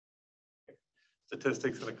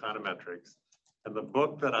statistics and econometrics. And the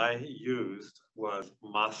book that I used was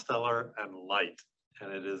Mosteller and Light.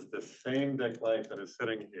 And it is the same Dick Light that is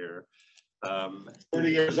sitting here.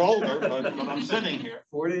 40 years older, but I'm sitting here.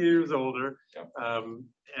 40 years older. Yep.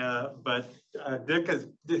 But Dick is,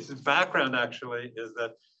 his background actually is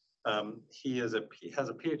that he has a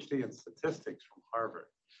PhD in statistics from Harvard,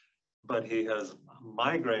 but he has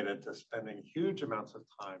migrated to spending huge amounts of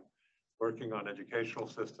time working on educational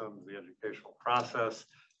systems, the educational process,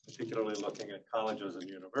 particularly looking at colleges and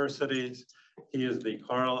universities. He is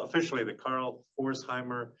officially the Carl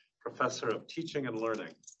Forsheimer Professor of Teaching and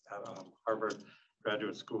Learning at Harvard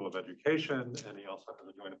Graduate School of Education, and he also has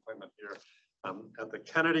a joint appointment here at the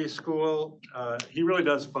Kennedy School. He really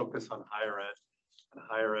does focus on higher ed and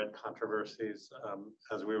higher ed controversies.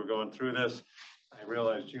 As we were going through this, I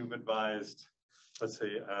realized you've advised, let's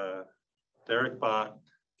see, Derek Bach,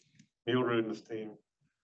 Neil Rudenstein,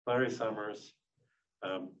 Larry Summers,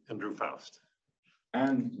 and Drew Faust.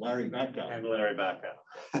 And Larry Backow. And Larry Backow.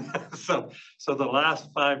 so the last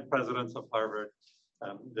 5 presidents of Harvard,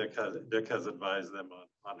 Dick has advised them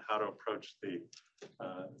on how to approach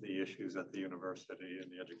the issues at the university and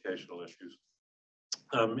the educational issues.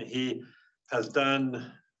 He has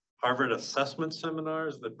done Harvard assessment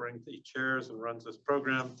seminars that he chairs and runs this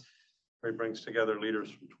program, where he brings together leaders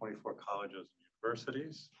from 24 colleges and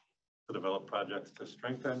universities to develop projects to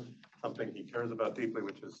strengthen something he cares about deeply,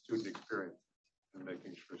 which is student experience and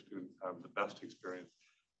making sure students have the best experience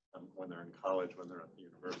when they're in college, when they're at the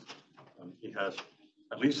university. He has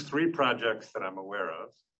at least 3 projects that I'm aware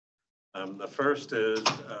of. The first is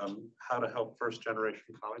how to help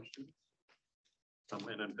first-generation college students.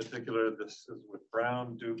 And in particular, this is with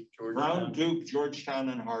Brown, Duke, Georgetown. Brown, Duke, Georgetown,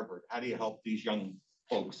 and Harvard. How do you help these young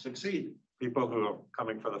folks succeed? People who are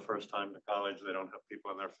coming for the first time to college, they don't have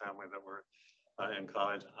people in their family that were in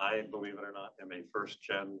college. I, believe it or not, am a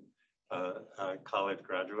first-gen college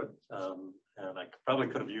graduate, and I probably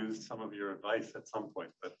could have used some of your advice at some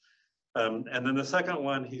point. But and then the second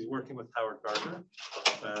one, he's working with Howard Gardner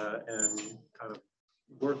and kind of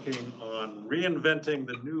working on reinventing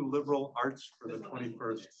the new liberal arts for the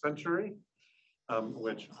 21st century,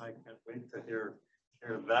 which I can't wait to hear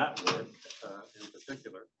that work in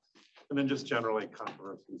particular. And then just generally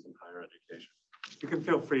controversies in higher education. You can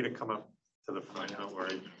feel free to come up to the front, don't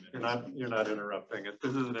worry. You're not interrupting it.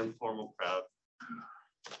 This is an informal crowd.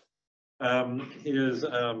 He is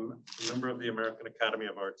a member of the American Academy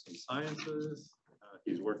of Arts and Sciences.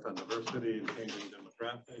 He's worked on diversity and changing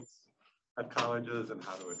demographics at colleges and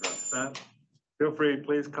how to address that. Feel free,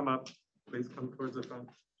 please come up. Please come towards the front.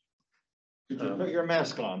 Could you put your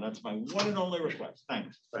mask on? That's my one and only request.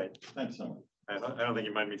 Thanks. Right. Thanks so much. I don't think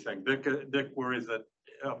you mind me saying, Dick worries that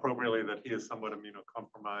appropriately that he is somewhat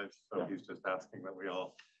immunocompromised, so yeah. He's just asking that we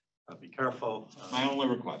all be careful. My only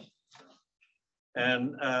request.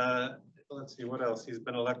 And let's see, what else? He's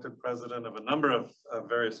been elected president of a number of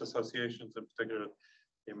various associations, in particular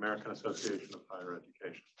the American Association of Higher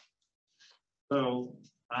Education. So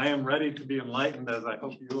I am ready to be enlightened, as I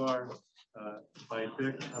hope you are, by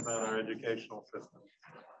Dick about our educational system.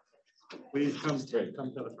 Please come to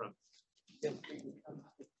the front.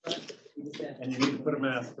 And you need to put a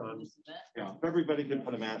mask on. Yeah, if everybody can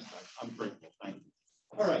put a mask on, I'm grateful. Thank you.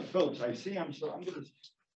 All right, folks. I see. I'm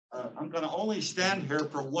gonna only stand here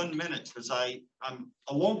for 1 minute because I'm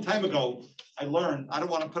a long time ago I learned I don't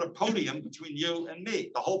want to put a podium between you and me.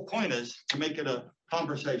 The whole point is to make it a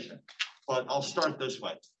conversation. But I'll start this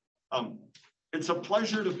way. It's a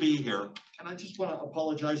pleasure to be here, and I just want to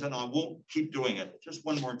apologize, and I won't keep doing it. Just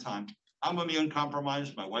one more time. I'm immune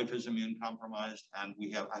compromised. My wife is immune compromised, and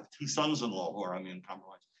I have 2 sons-in-law who are immune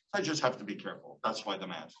compromised. I just have to be careful. That's why the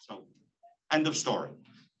mask. So, end of story.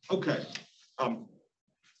 Okay.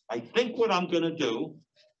 I think what I'm going to do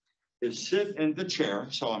is sit in the chair.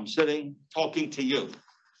 So I'm sitting, talking to you.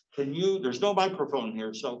 Can you? There's no microphone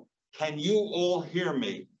here, so can you all hear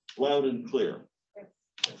me loud and clear?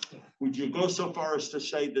 Would you go so far as to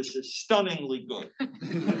say this is stunningly good?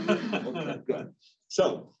 Okay, good.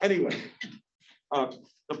 So anyway,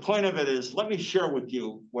 the point of it is, let me share with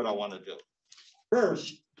you what I want to do.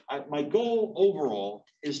 First, my goal overall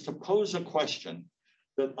is to pose a question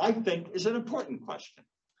that I think is an important question.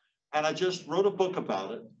 And I just wrote a book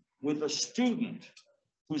about it with a student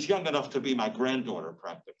who's young enough to be my granddaughter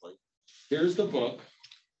practically. Here's the book.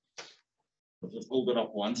 I'll just hold it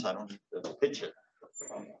up once. I don't need to pitch it.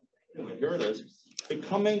 Anyway, here it is.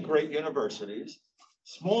 Becoming Great Universities,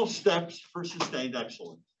 Small Steps for Sustained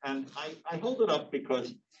Excellence. And I hold it up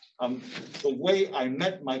because the way I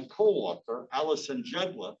met my co-author, Allison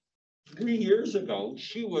Jedla, 3 years ago,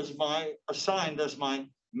 she was assigned as my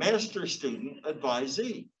master student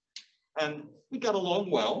advisee. And we got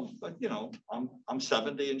along well, but you know, I'm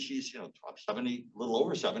 70 and she's, you know, I'm 70, a little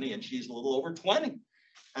over 70, and she's a little over 20.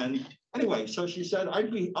 And anyway, so she said,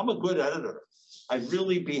 I'm a good editor. I'd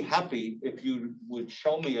really be happy if you would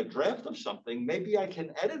show me a draft of something. Maybe I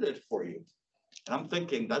can edit it for you. And I'm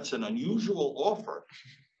thinking that's an unusual offer,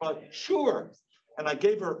 but sure. And I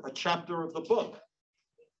gave her a chapter of the book.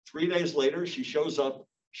 3 days later, she shows up.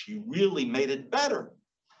 She really made it better.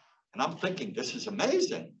 And I'm thinking, this is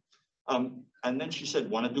amazing. And then she said,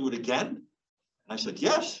 want to do it again? And I said,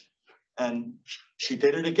 yes. And she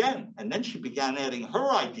did it again. And then she began adding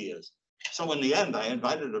her ideas. So in the end, I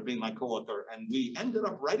invited her to be my co-author, and we ended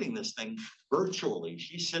up writing this thing virtually.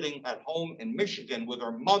 She's sitting at home in Michigan with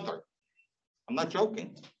her mother. I'm not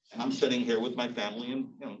joking. And I'm sitting here with my family in,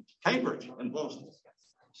 you know, Cambridge and Boston.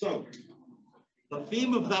 So the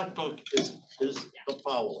theme of that book is the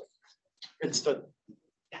following. It's the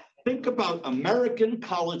think about American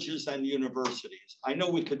colleges and universities. I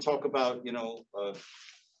know we could talk about, you know,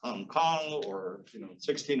 Hong Kong or, you know,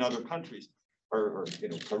 16 other countries, or you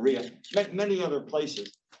know, Korea, many other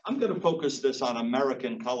places. I'm going to focus this on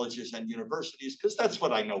American colleges and universities because that's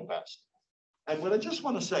what I know best. And what I just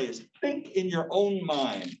want to say is, think in your own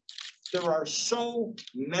mind. There are so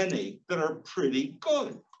many that are pretty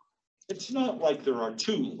good. It's not like there are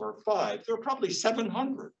 2 or 5. There are probably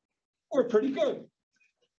 700 who are pretty good.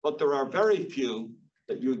 But there are very few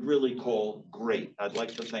that you'd really call great. I'd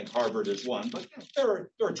like to think Harvard is one, but there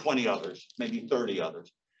are 20 others, maybe 30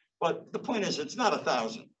 others. But the point is, it's not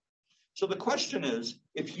 1,000. So the question is,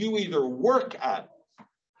 if you either work at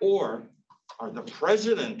or are the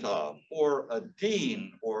president of, or a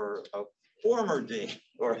dean, or a former dean,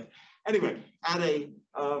 or anyway, at a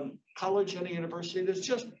college and a university that's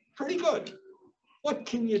just pretty good, what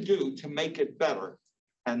can you do to make it better?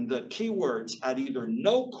 And the key words at either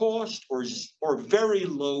no cost or very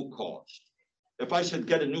low cost. If I said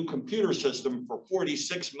get a new computer system for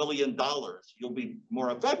 $46 million, you'll be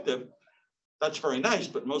more effective. That's very nice,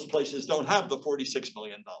 but most places don't have the $46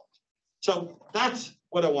 million. So that's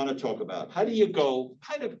what I want to talk about. How do you go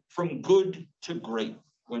kind of from good to great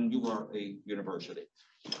when you are a university?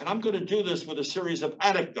 And I'm going to do this with a series of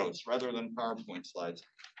anecdotes rather than PowerPoint slides.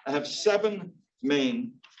 I have 7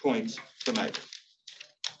 main points to make.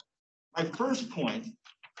 My first point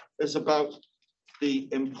is about the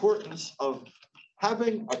importance of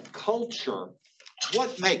having a culture.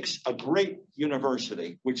 What makes a great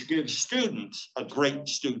university, which gives students a great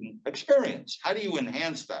student experience? How do you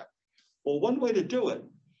enhance that? Well, one way to do it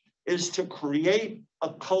is to create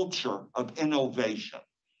a culture of innovation.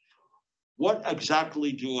 What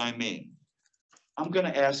exactly do I mean? I'm going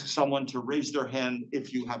to ask someone to raise their hand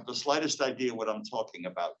if you have the slightest idea what I'm talking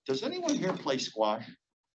about. Does anyone here play squash?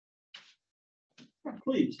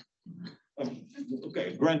 Please. Okay,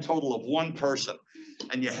 a grand total of 1 person,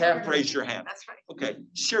 and you half raise your hand. That's right. Okay,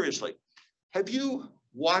 seriously, have you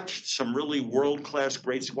watched some really world-class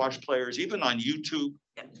great squash players, even on YouTube?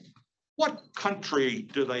 Yeah. What country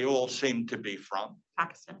do they all seem to be from?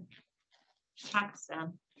 Pakistan.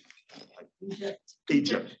 Pakistan.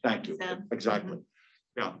 Egypt, thank you. Pakistan. Exactly.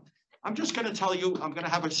 Yeah. I'm just going to tell you, I'm going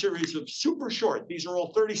to have a series of super short, these are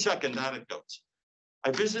all 30-second anecdotes. I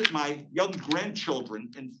visit my young grandchildren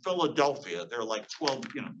in Philadelphia. They're like 12,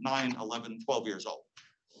 9, 11, 12 years old.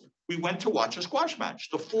 We went to watch a squash match,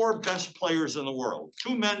 the 4 best players in the world,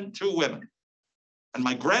 2 men, 2 women. And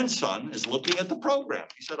my grandson is looking at the program.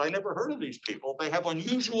 He said, I never heard of these people. They have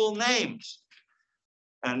unusual names.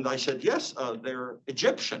 And I said, yes, they're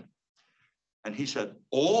Egyptian. And he said,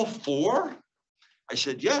 all 4? I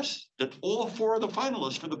said, yes, that all 4 are the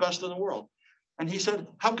finalists for the best in the world. And he said,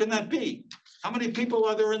 how can that be? How many people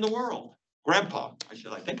are there in the world? Grandpa, I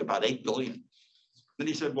said, I think about 8 billion. Then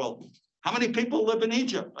he said, well, how many people live in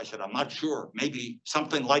Egypt? I said, I'm not sure, maybe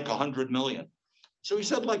something like 100 million. So he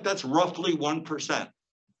said, like, that's roughly 1%.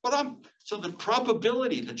 But so the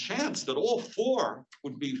probability, the chance that all 4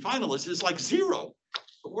 would be finalists is like 0.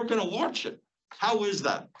 But we're going to watch it. How is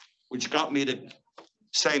that? Which got me to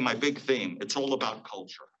say my big theme. It's all about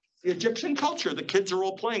culture. The Egyptian culture, the kids are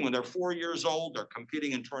all playing when they're 4 years old. They're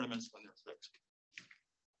competing in tournaments when they're 6.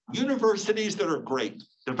 Universities that are great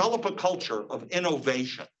develop a culture of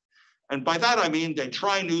innovation. And by that, I mean they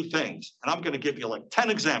try new things. And I'm going to give you like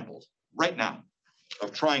 10 examples right now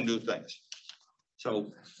of trying new things.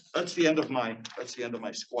 So that's the end of my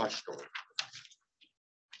squash story.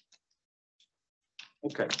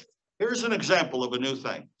 Okay, here's an example of a new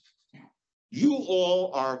thing. You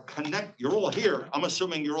all are you're all here. I'm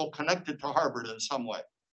assuming you're all connected to Harvard in some way.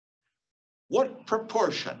 What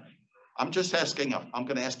proportion? I'm just asking, I'm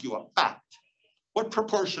going to ask you a fact. What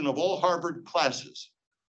proportion of all Harvard classes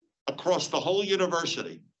across the whole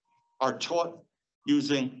university are taught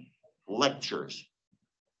using lectures?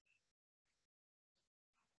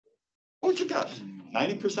 What would you guess?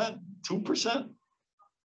 90%? 2%?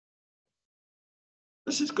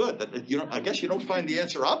 This is good. You know, I guess you don't find the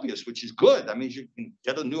answer obvious, which is good. That means you can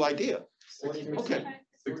get a new idea. 60%, Okay.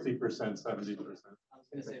 60%, 70%.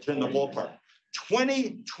 It's in the ballpark.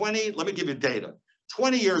 2020, let me give you data.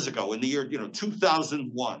 20 years ago, in the year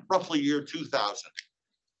 2001, roughly year 2000,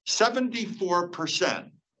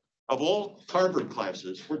 74% of all Harvard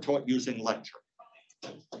classes were taught using lecture.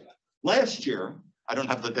 Last year, I don't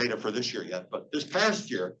have the data for this year yet, but this past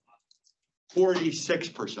year,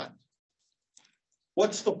 46%.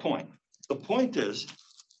 What's the point? The point is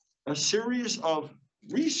a series of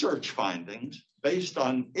research findings based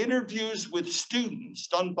on interviews with students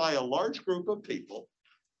done by a large group of people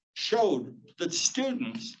showed that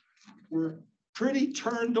students were pretty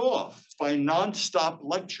turned off by nonstop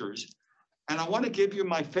lectures. And I want to give you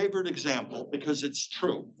my favorite example because it's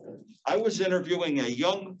true. I was interviewing a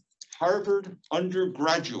young Harvard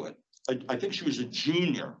undergraduate. I think she was a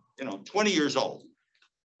junior, 20 years old.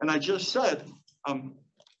 And I just said,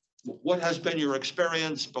 what has been your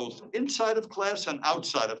experience both inside of class and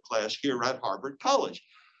outside of class here at Harvard College?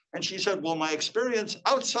 And she said, well, my experience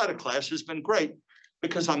outside of class has been great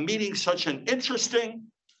because I'm meeting such an interesting,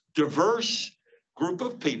 diverse group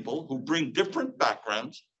of people who bring different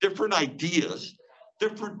backgrounds, different ideas,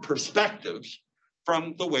 different perspectives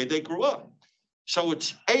from the way they grew up. So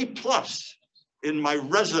it's A+ in my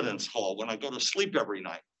residence hall when I go to sleep every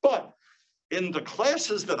night. But in the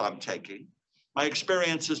classes that I'm taking, my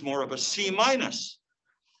experience is more of a C-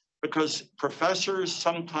 because professors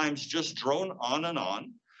sometimes just drone on and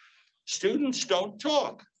on. Students don't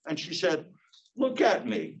talk. And she said, look at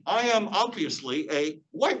me. I am obviously a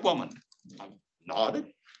white woman. I nodded.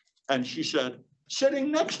 And she said,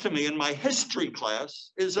 sitting next to me in my history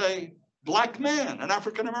class is a Black man, an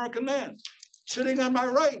African-American man. Sitting on my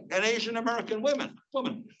right, an Asian-American woman.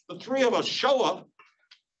 The three of us show up,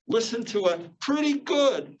 listen to a pretty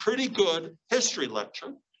good history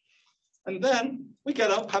lecture. And then we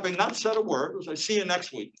get up having not said a word, as I see you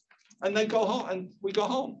next week, and they go home and we go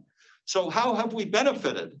home. So how have we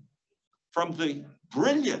benefited from the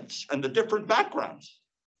brilliance and the different backgrounds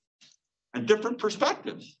and different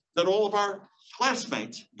perspectives that all of our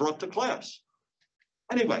classmates brought to class?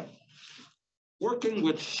 Anyway, working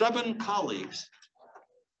with 7 colleagues,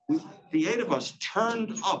 the 8 of us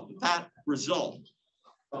turned up that result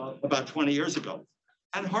about 20 years ago.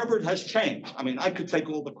 And Harvard has changed. I mean, I could take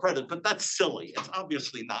all the credit, but that's silly. It's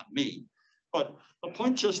obviously not me. But the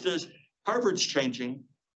point just is Harvard's changing,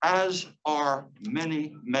 as are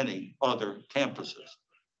many, many other campuses.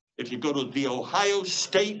 If you go to the Ohio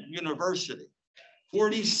State University,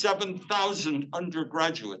 47,000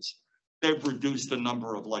 undergraduates, they've reduced the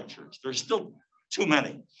number of lectures. There's still too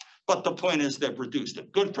many, but the point is they've reduced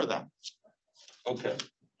it. Good for them. Okay,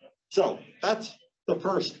 so that's the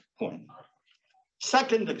first point.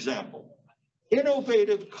 Second example,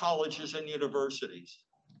 innovative colleges and universities.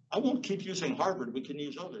 I won't keep using Harvard, we can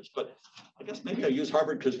use others, but I guess maybe I use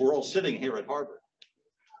Harvard because we're all sitting here at Harvard.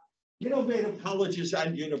 Innovative colleges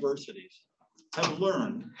and universities have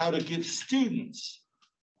learned how to give students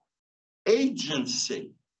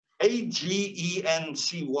agency,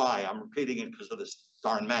 A-G-E-N-C-Y, I'm repeating it because of this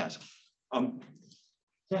darn mask,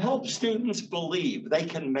 to help students believe they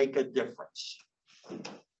can make a difference.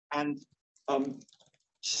 And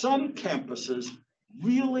some campuses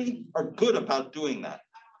really are good about doing that.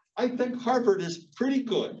 I think Harvard is pretty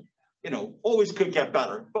good, always could get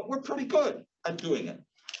better, but we're pretty good at doing it.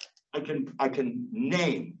 I can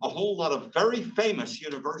name a whole lot of very famous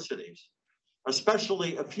universities,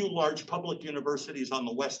 especially a few large public universities on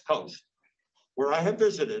the West Coast, where I have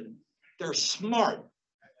visited. They're smart,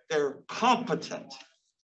 they're competent.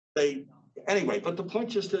 Anyway, but the point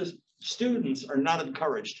just is students are not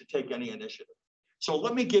encouraged to take any initiative. So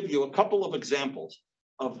let me give you a couple of examples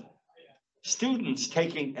of students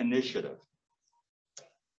taking initiative.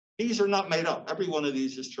 These are not made up. Every one of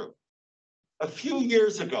these is true. A few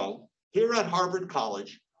years ago, here at Harvard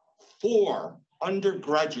College, 4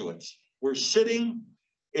 undergraduates were sitting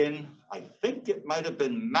in, I think it might have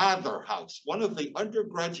been Mather House, one of the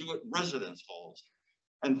undergraduate residence halls.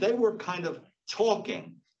 And they were kind of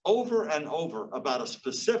talking over and over about a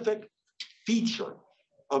specific feature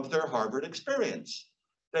of their Harvard experience.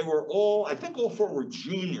 They were all, I think all 4 were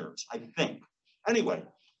juniors, I think. Anyway,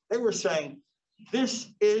 they were saying, this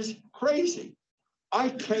is crazy. I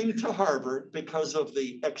came to Harvard because of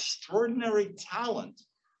the extraordinary talent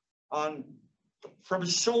on from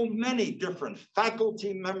so many different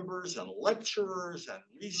faculty members and lecturers and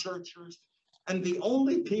researchers. And the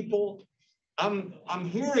only people I'm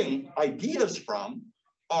hearing ideas from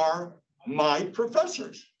are my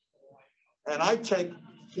professors. And I take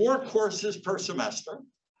 4 courses per semester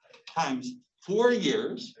times 4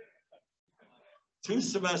 years, 2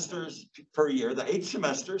 semesters per year, the 8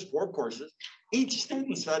 semesters, 4 courses. Each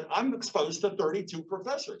student said, I'm exposed to 32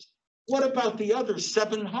 professors. What about the other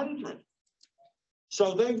 700?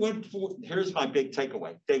 So they went for, here's my big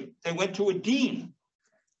takeaway. They went to a dean,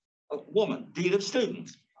 a woman, dean of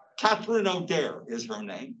students. Catherine O'Dare is her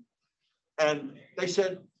name. And they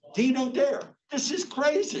said, Dean O'Dare, this is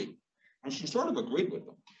crazy. And she sort of agreed with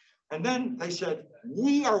them. And then they said,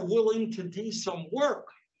 we are willing to do some work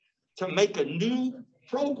to make a new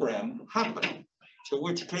program happen. To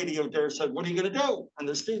which Katie O'Dare said, what are you going to do? And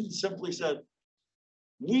the students simply said,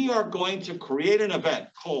 we are going to create an event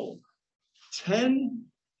called 10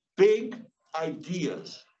 Big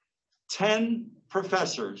Ideas, 10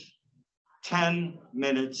 professors, 10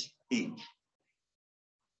 minutes each.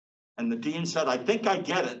 And the dean said, I think I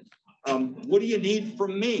get it. What do you need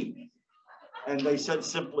from me? And they said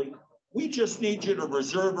simply, we just need you to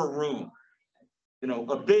reserve a room, you know,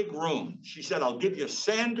 a big room. She said, I'll give you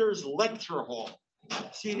Sanders Lecture Hall,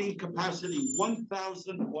 seating capacity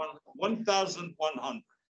 1,100.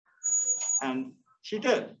 And she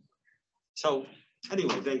did. So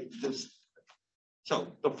anyway, so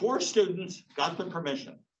the 4 students got the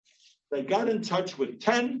permission. They got in touch with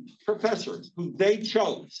 10 professors who they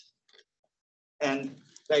chose. And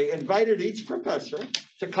they invited each professor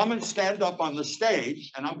to come and stand up on the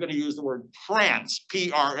stage. And I'm going to use the word prance,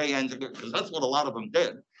 P-R-A-N, because that's what a lot of them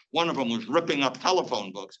did. One of them was ripping up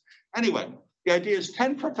telephone books. Anyway, the idea is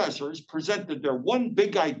 10 professors presented their one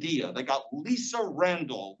big idea. They got Lisa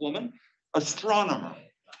Randall, woman, astronomer.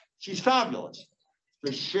 She's fabulous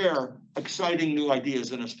to share exciting new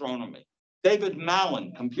ideas in astronomy. David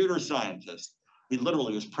Mallon, computer scientist. He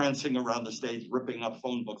literally was prancing around the stage, ripping up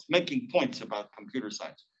phone books, making points about computer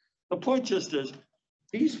science. The point just is,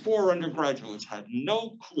 these 4 undergraduates had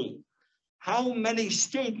no clue how many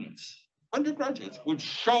students, undergraduates, would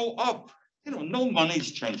show up. You know, no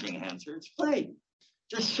money's changing hands here, it's free.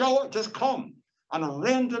 Just show up, just come on a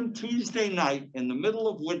random Tuesday night in the middle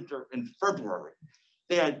of winter in February.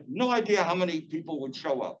 They had no idea how many people would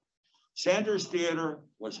show up. Sanders Theater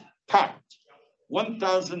was packed.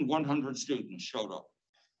 1,100 students showed up.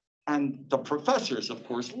 And the professors, of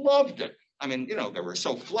course, loved it. I mean, you know, they were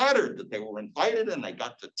so flattered that they were invited and they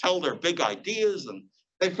got to tell their big ideas and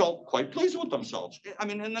they felt quite pleased with themselves. I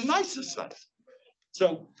mean, in the nicest sense.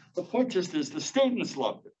 So the point just is the students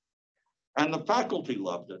loved it and the faculty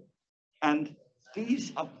loved it. And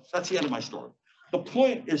these, that's the end of my story. The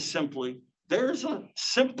point is simply, there's a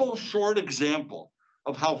simple, short example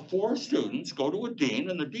of how 4 students go to a dean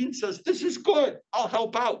and the dean says, this is good, I'll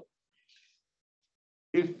help out.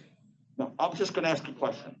 No, I'm just going to ask a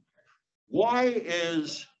question. Why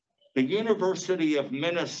is the University of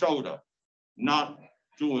Minnesota not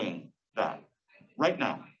doing that right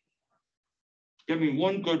now? Give me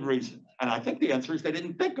one good reason. And I think the answer is they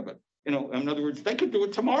didn't think of it. You know, in other words, they could do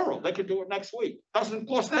it tomorrow. They could do it next week. Doesn't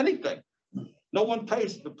cost anything. No one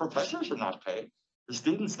pays. The professors are not paid. The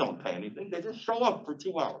students don't pay anything. They just show up for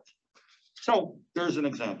 2 hours. So there's an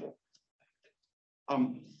example.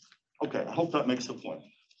 Okay, I hope that makes the point.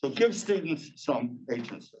 So give students some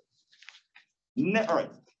agency. All right,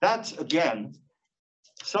 that's again,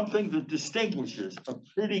 something that distinguishes a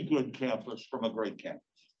pretty good campus from a great campus.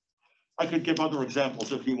 I could give other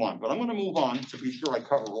examples if you want, but I'm going to move on to be sure I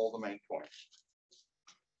cover all the main points.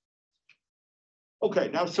 Okay,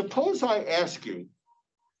 now suppose I ask you,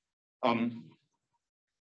 I'm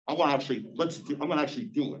going to actually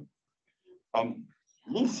do it.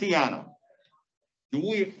 Luciana, do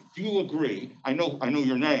you agree? I know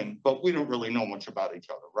your name, but we don't really know much about each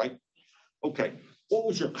other, right? Okay, what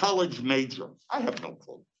was your college major? I have no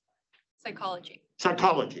clue. Psychology.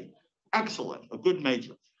 Psychology, excellent, a good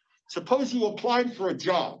major. Suppose you applied for a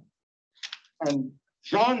job and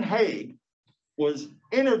John Haig was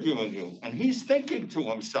interviewing you and he's thinking to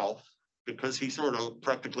himself, because he sort of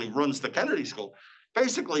practically runs the Kennedy School,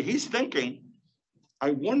 basically he's thinking,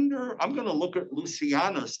 I wonder, I'm going to look at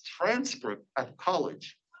Luciana's transcript at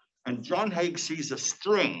college. And John Haig sees a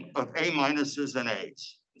string of A- and A's.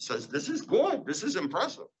 He says, this is good, this is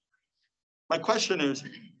impressive. My question is,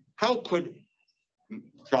 how could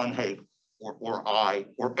John Haig or I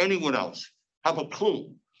or anyone else have a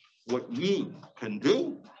clue what you can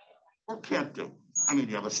do or can't do? I mean,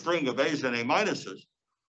 you have a string of A's and A-.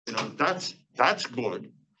 You know, that's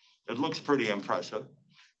good. It looks pretty impressive.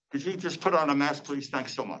 Could you just put on a mask, please?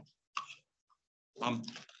 Thanks so much.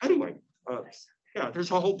 Anyway, yeah,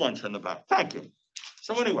 there's a whole bunch in the back. Thank you.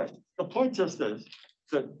 So anyway, the point just is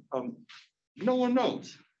that no one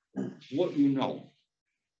knows what you know.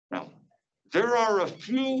 Now, there are a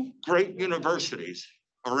few great universities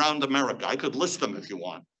around America. I could list them if you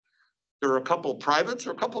want. There are a couple privates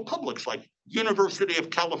or a couple publics, like University of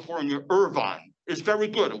California, Irvine is very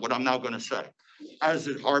good at what I'm now going to say, as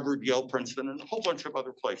is Harvard, Yale, Princeton, and a whole bunch of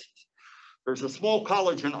other places. There's a small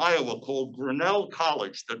college in Iowa called Grinnell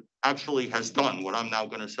College that actually has done what I'm now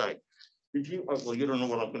going to say. Did you? Well, you don't know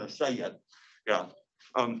what I'm going to say yet. Yeah,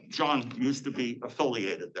 John used to be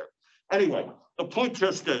affiliated there. Anyway, the point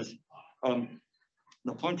just is,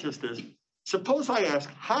 suppose I ask,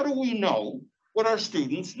 how do we know what our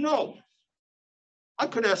students know? I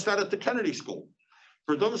could ask that at the Kennedy School.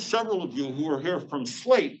 For those several of you who are here from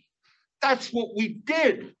Slate, that's what we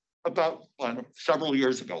did about several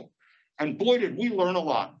years ago. And boy, did we learn a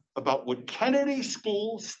lot about what Kennedy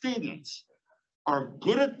School students are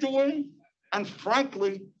good at doing and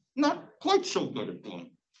frankly, not quite so good at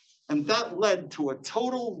doing. And that led to a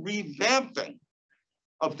total revamping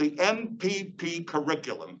of the MPP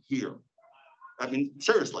curriculum here. I mean,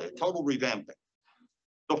 seriously, a total revamping.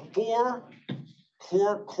 The 4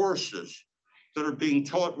 core courses that are being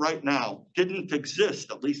taught right now didn't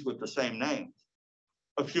exist, at least with the same names,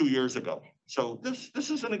 a few years ago. So this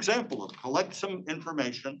is an example of collect some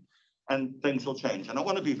information and things will change. And I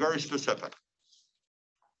want to be very specific.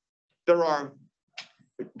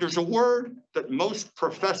 There's a word that most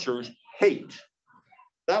professors hate.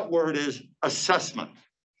 That word is assessment.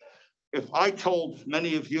 If I told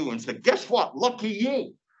many of you and said, guess what, lucky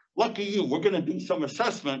you, we're going to do some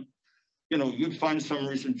assessment, you know, you'd find some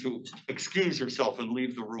reason to excuse yourself and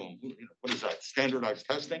leave the room. You know, what is that, standardized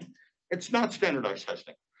testing? It's not standardized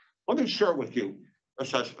testing. Let me share with you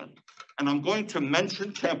assessment. And I'm going to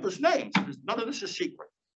mention campus names because none of this is secret.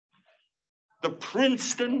 The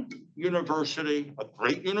Princeton University, a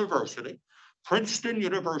great university, Princeton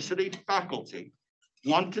University faculty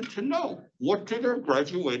wanted to know, what do their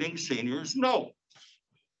graduating seniors know?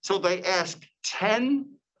 So they asked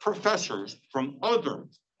 10 professors from other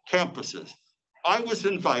campuses. I was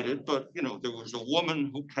invited, but you know, there was a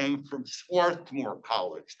woman who came from Swarthmore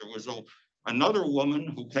College. There was another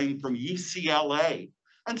woman who came from UCLA,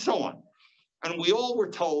 and so on. And we all were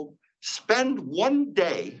told, spend one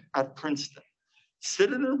day at Princeton.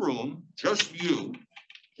 Sit in a room, just you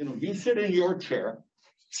know, you sit in your chair,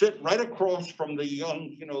 sit right across from the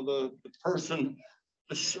young, you know, the person,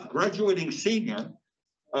 the graduating senior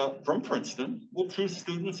from Princeton. We'll choose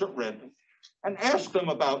students at random and ask them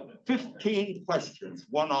about 15 questions,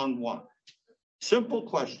 one-on-one. Simple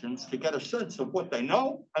questions to get a sense of what they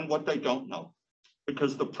know and what they don't know.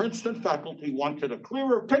 Because the Princeton faculty wanted a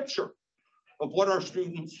clearer picture of what our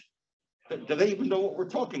students, do they even know what we're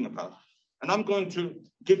talking about? And I'm going to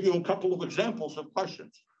give you a couple of examples of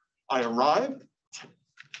questions. I arrived,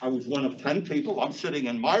 I was one of 10 people, I'm sitting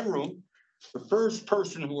in my room. The first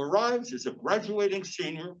person who arrives is a graduating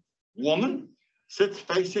senior woman, sits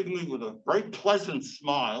facing me with a very pleasant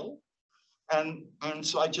smile. And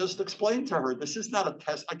so I just explained to her, this is not a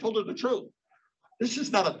test. I told her the truth. This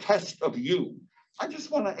is not a test of you. I just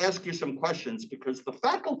want to ask you some questions because the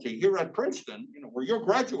faculty here at Princeton, you know, where you're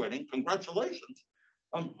graduating, congratulations,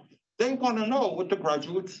 they want to know what the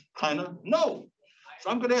graduates kind of know. So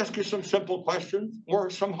I'm going to ask you some simple questions or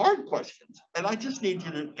some hard questions. And I just need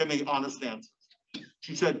you to give me honest answers.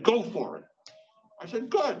 She said, go for it. I said,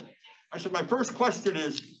 good. I said, my first question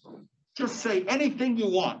is, just say anything you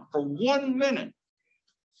want for 1 minute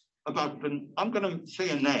about I'm going to say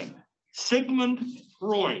a name, Sigmund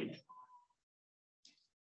Freud.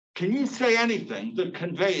 Can you say anything that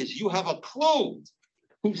conveys you have a clue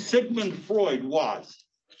who Sigmund Freud was?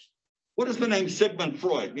 What does the name Sigmund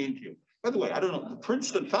Freud mean to you? By the way, I don't know, the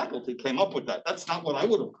Princeton faculty came up with that. That's not what I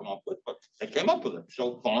would have come up with, but they came up with it.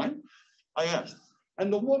 So fine, I asked.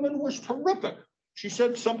 And the woman was terrific. She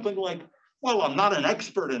said something like, well, I'm not an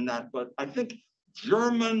expert in that, but I think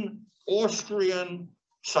German, Austrian,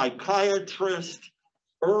 psychiatrist,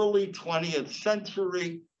 early 20th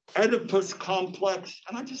century, Oedipus complex.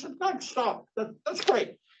 And I just said, God, stop. That's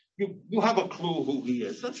great. You have a clue who he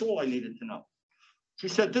is. That's all I needed to know. She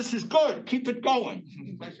said, this is good. Keep it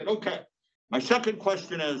going. I said, okay. My second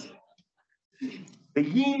question is the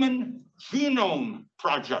Human Genome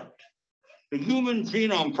Project. The Human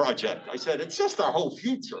Genome Project. I said, it's just our whole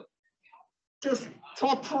future. Just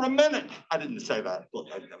talk for a minute. I didn't say that. Look,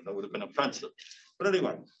 that would have been offensive. But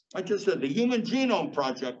anyway, I just said the Human Genome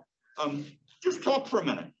Project, just talk for a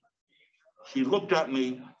minute. She looked at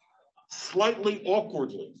me, slightly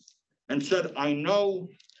awkwardly and said, I know,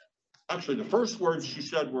 actually the first words she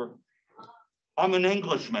said were, I'm an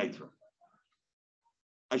English major.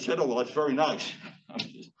 I said, oh, well, that's very nice.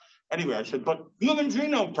 Anyway, I said, but Human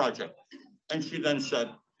Genome Project. And she then said,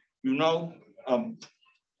 you know,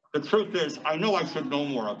 the truth is, I know I should know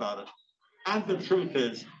more about it. And the truth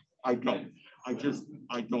is, I don't.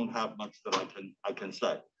 I don't have much that I can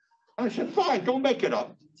say. And I said, fine, don't make it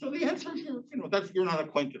up. So the answer is, you're not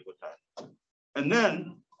acquainted with that. And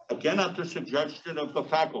then, again, at the suggestion of the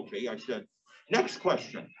faculty, I said, next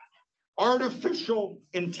question, artificial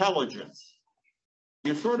intelligence.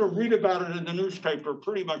 You sort of read about it in the newspaper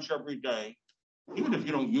pretty much every day, even if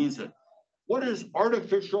you don't use it. What does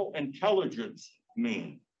artificial intelligence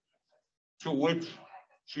mean? To which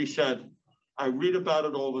she said, I read about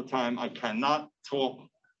it all the time. I cannot talk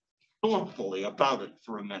thoughtfully about it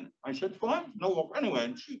for a minute. I said, fine, no, anyway,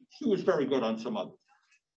 and she was very good on some others.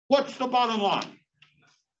 What's the bottom line?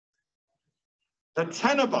 The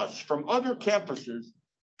 10 of us from other campuses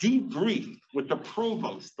debriefed with the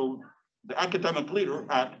provost, the academic leader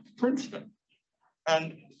at Princeton.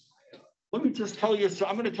 And let me just tell you, so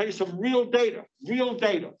I'm going to tell you some real data,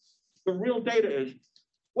 The real data is,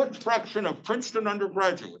 what fraction of Princeton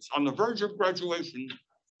undergraduates on the verge of graduation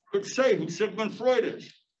could say who Sigmund Freud is?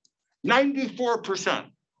 94%.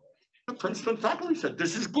 The Princeton faculty said,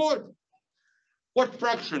 this is good. What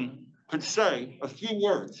fraction could say a few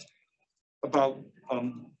words about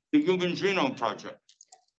the Human Genome Project?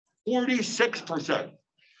 46%.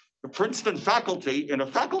 The Princeton faculty, in a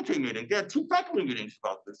faculty meeting, they had 2 faculty meetings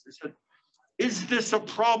about this. They said, is this a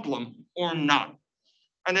problem or not?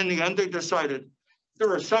 And in the end, they decided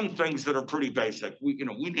there are some things that are pretty basic. We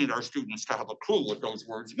need our students to have a clue what those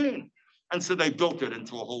words mean. And so they built it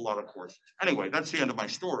into a whole lot of courses. Anyway, that's the end of my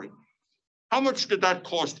story. How much did that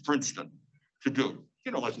cost Princeton to do?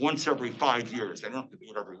 Like once every 5 years. They don't have to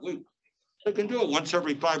do it every week. They can do it once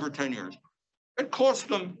every 5 or 10 years. It cost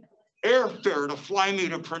them airfare to fly me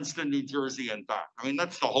to Princeton, New Jersey and back. I mean,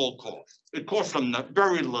 that's the whole cost. It cost them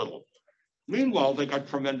very little. Meanwhile, they got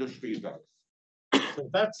tremendous feedback. So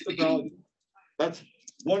that's the value. That's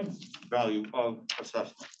one value of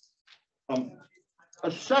assessment. A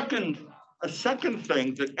second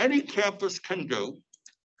thing that any campus can do.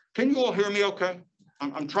 Can you all hear me okay?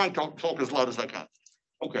 I'm trying to talk as loud as I can.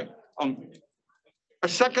 Okay. A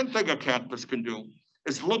second thing a campus can do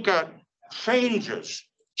is look at changes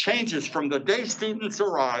from the day students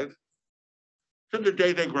arrive to the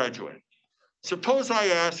day they graduate. Suppose I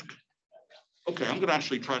ask, okay, I'm going to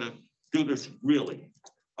actually try to do this really.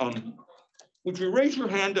 Would you raise your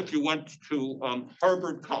hand if you went to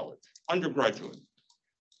Harvard College, undergraduate?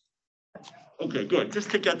 Okay, good.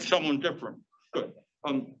 Just to get someone different. Good.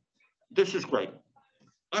 This is great.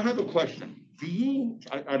 I have a question.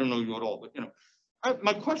 I don't know you at all, but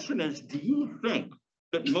my question is, do you think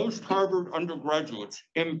that most Harvard undergraduates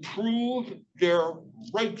improve their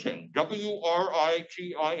writing,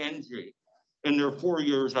 W-R-I-T-I-N-G, in their 4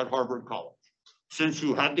 years at Harvard College, since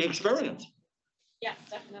you had the experience? Yeah,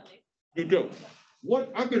 definitely. You do.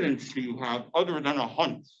 What evidence do you have other than a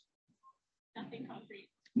hunch? Nothing concrete.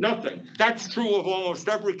 Nothing. That's true of almost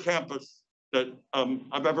every campus that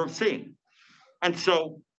I've ever seen. And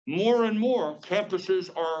so more and more campuses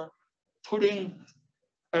are putting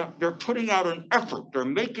out an effort. They're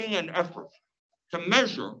making an effort to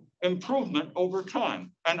measure improvement over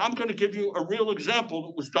time. And I'm going to give you a real example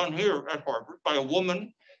that was done here at Harvard by a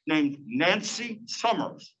woman named Nancy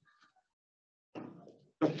Summers.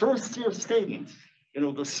 The first-year students,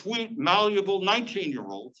 the sweet, malleable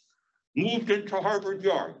 19-year-olds, moved into Harvard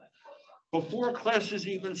Yard. Before classes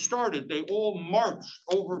even started, they all marched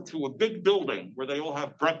over to a big building where they all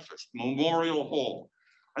have breakfast, Memorial Hall.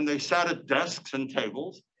 And they sat at desks and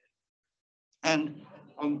tables. And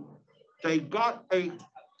they got a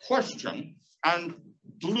question and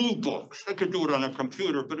blue books. They could do it on a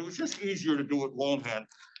computer, but it was just easier to do it longhand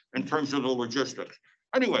in terms of the logistics.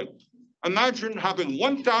 Anyway, imagine having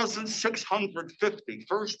 1,650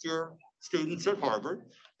 first-year students at Harvard.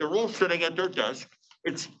 They're all sitting at their desk.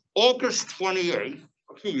 It's August 28th,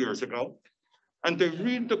 a few years ago, and they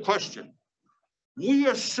read the question. We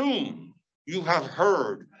assume you have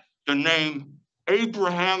heard the name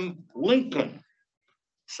Abraham Lincoln.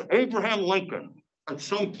 So Abraham Lincoln, at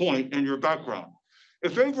some point in your background.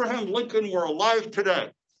 If Abraham Lincoln were alive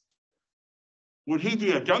today, would he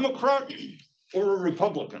be a Democrat or a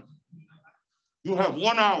Republican? You have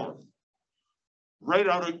 1 hour. Write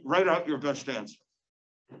out your best answer.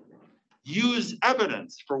 Use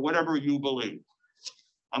evidence for whatever you believe.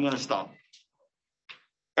 I'm going to stop.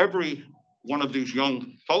 Every one of these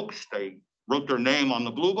young folks, they wrote their name on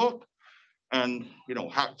the blue book. and, you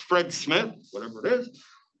know, Fred Smith, whatever it is,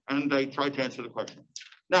 and they tried to answer the question.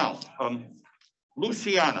 Now,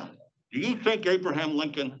 Luciana, do you think Abraham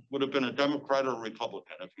Lincoln would have been a Democrat or a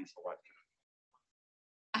Republican if he's elected?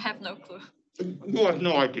 I have no clue. You have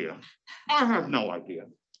no idea. I have no idea.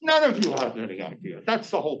 None of you have any idea. That's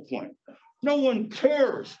the whole point. No one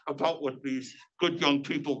cares about what these good young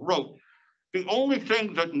people wrote. The only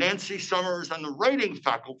thing that Nancy Summers and the writing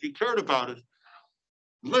faculty cared about is,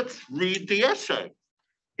 let's read the essay.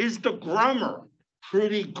 Is the grammar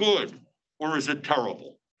pretty good or is it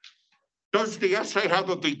terrible? Does the essay have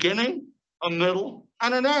a beginning, a middle,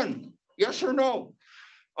 and an end? Yes or no?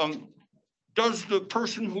 Does the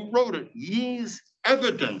person who wrote it use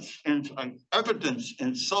evidence in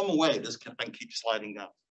some way? This thing keeps sliding down.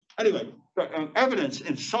 Anyway, evidence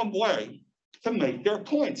in some way to make their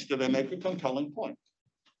points. Do they make a compelling point?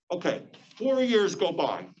 Okay, 4 years go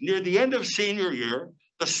by. Near the end of senior year,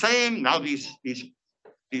 the same, now these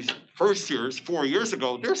first years, 4 years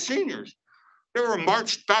ago, they're seniors. They were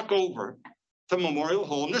marched back over to Memorial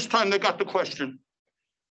Hall, and this time they got the question,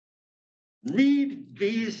 read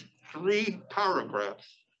these 3 paragraphs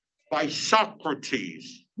by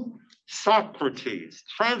Socrates. Socrates,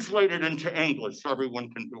 translated into English so everyone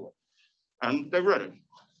can do it. And they read it.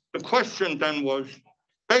 The question then was,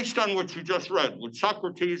 based on what you just read, would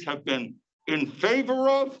Socrates have been in favor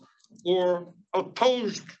of or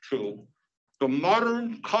opposed to the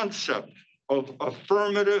modern concept of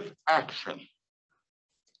affirmative action?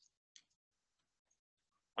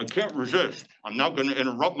 I can't resist. I'm now going to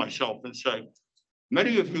interrupt myself and say,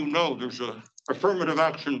 many of you know there's an affirmative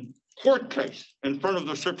action court case in front of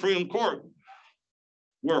the Supreme Court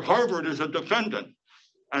where Harvard is a defendant.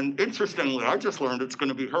 And interestingly, I just learned it's going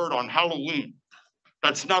to be heard on Halloween.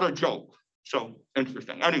 That's not a joke. So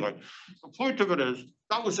interesting. Anyway, the point of it is,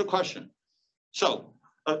 that was the question. So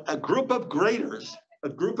a group of graders, a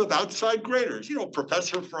group of outside graders, you know,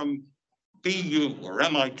 professor from BU or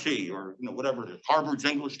MIT or, you know, whatever it is, Harvard's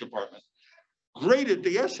English department, graded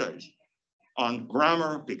the essays on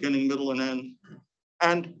grammar, beginning, middle, and end.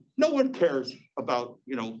 And no one cares about,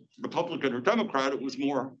 you know, Republican or Democrat. It was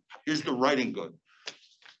more, is the writing good?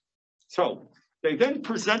 So they then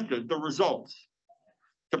presented the results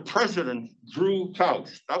to President Drew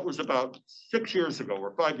Faust. That was about 6 years ago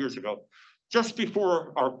or 5 years ago, just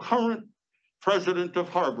before our current president of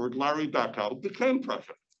Harvard, Larry Bacow, became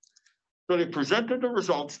president. So they presented the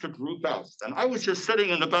results to Drew Faust. And I was just sitting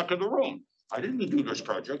in the back of the room. I didn't do this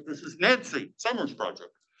project. This is Nancy Summers'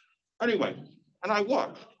 project. Anyway, and I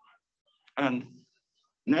watched. And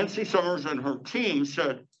Nancy Summers and her team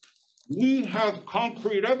said, we have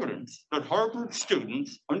concrete evidence that Harvard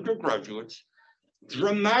students, undergraduates,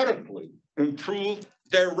 dramatically improved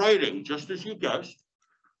their writing, just as you guessed,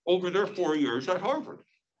 over their 4 years at Harvard.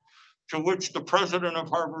 To which the president of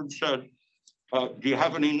Harvard said, do you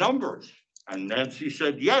have any numbers? And Nancy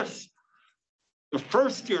said, yes. The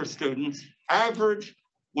first year students average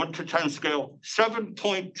 1 to 10 scale,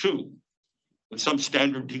 7.2, with some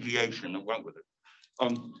standard deviation that went with it.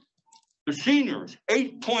 The seniors,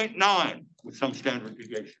 8.9 with some standard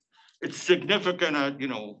deviation. It's significant at, you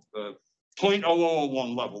know,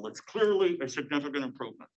 0.0001 level. It's clearly a significant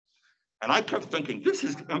improvement. And I kept thinking, this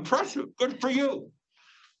is impressive, good for you.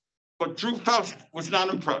 But Drew Faust was not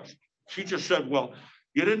impressed. She just said, well,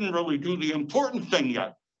 you didn't really do the important thing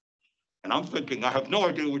yet. And I'm thinking, I have no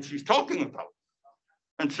idea what she's talking about.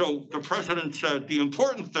 And so the president said, the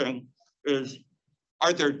important thing is,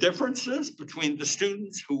 are there differences between the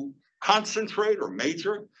students who concentrate or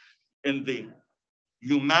major in the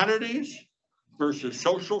humanities versus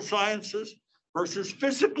social sciences versus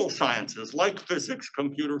physical sciences like physics,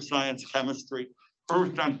 computer science, chemistry,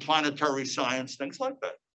 earth and planetary science, things like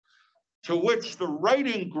that? To which the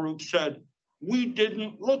writing group said, we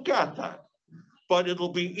didn't look at that, but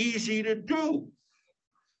it'll be easy to do.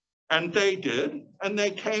 And they did, and they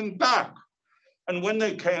came back. And when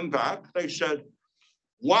they came back, they said,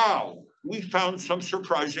 wow, we found some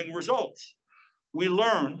surprising results. We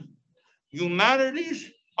learned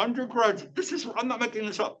humanities undergraduate, I'm not making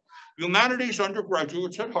this up, humanities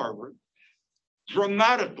undergraduates at Harvard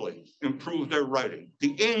dramatically improved their writing.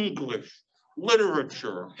 The English,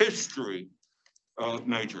 literature, history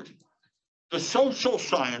majors. The social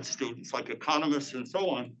science students, like economists and so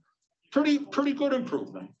on, pretty good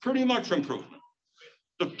improvement, pretty much improvement.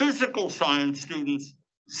 The physical science students,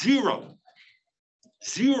 zero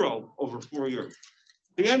over 4 years.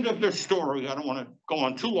 The end of this story, I don't want to go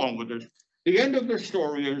on too long with this. The end of this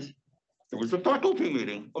story is there was a faculty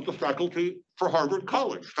meeting of the faculty for Harvard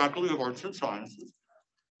College, Faculty of Arts and Sciences.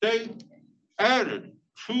 They added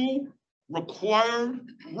 2 required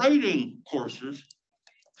writing courses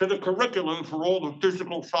to the curriculum for all the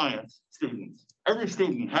physical science students. Every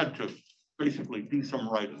student had to basically do some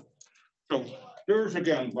writing. So here's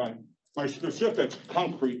again my specific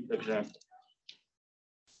concrete example.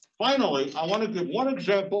 Finally, I want to give one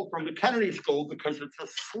example from the Kennedy School because it's a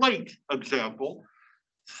SLATE example.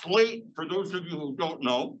 SLATE, for those of you who don't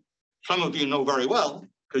know, some of you know very well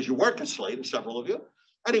because you work at SLATE, several of you.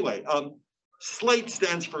 Anyway, SLATE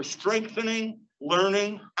stands for Strengthening,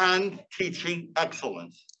 Learning, and Teaching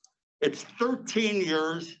Excellence. It's 13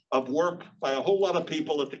 years of work by a whole lot of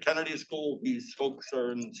people at the Kennedy School. These folks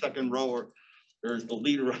are in the second row, or there's the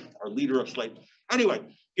leader, our leader of SLATE. Anyway,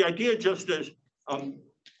 the idea just is, I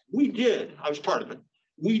was part of it.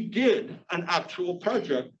 We did an actual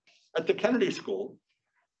project at the Kennedy School,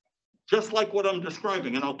 just like what I'm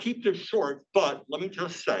describing. And I'll keep this short, but let me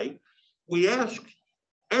just say, we asked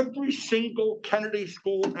every single Kennedy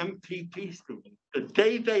School MPP student, the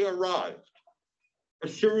day they arrived, a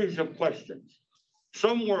series of questions.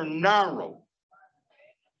 Some were narrow,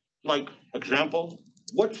 like, example,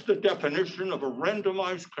 what's the definition of a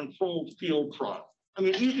randomized controlled field trial? I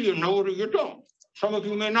mean, either you know it or you don't. Some of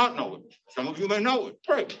you may not know it. Some of you may know it,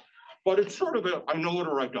 great. But it's sort of a, I know it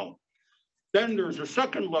or I don't. Then there's a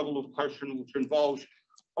second level of question which involves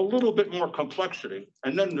a little bit more complexity.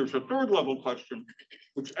 And then there's a third level question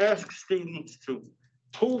which asks students to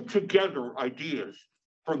pull together ideas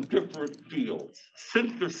from different fields,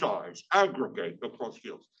 synthesize, aggregate across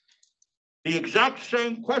fields. The exact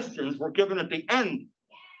same questions were given at the end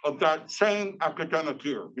of that same academic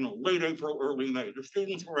year, late April, early May. The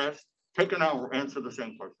students were asked, take an hour, answer the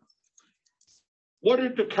same questions. What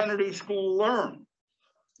did the Kennedy School learn?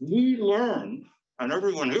 We learned, and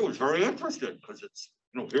everyone here was very interested because it's,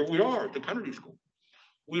 here we are at the Kennedy School.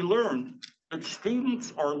 We learned that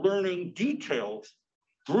students are learning details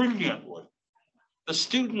brilliantly. The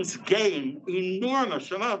students gain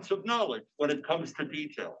enormous amounts of knowledge when it comes to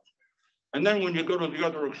details. And then when you go to the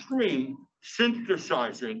other extreme,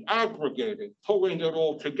 synthesizing, aggregating, pulling it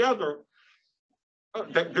all together,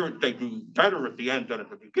 they do better at the end than at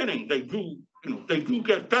the beginning. They do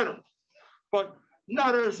get better, but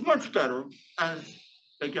not as much better as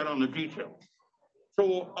they get on the details.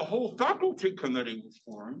 So a whole faculty committee was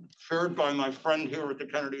formed, chaired by my friend here at the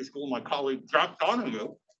Kennedy School, my colleague Jack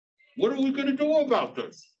Donahue. What are we going to do about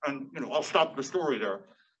this? And I'll stop the story there.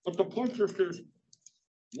 But the point just is,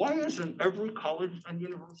 why isn't every college and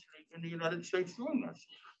university in the United States doing this?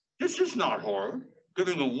 This is not hard.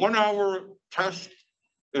 Giving a 1-hour test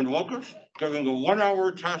in August, giving a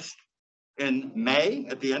 1-hour test in May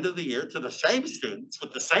at the end of the year to the same students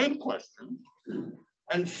with the same questions,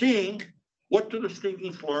 and seeing what do the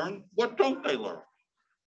students learn, what don't they learn?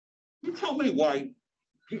 You tell me why.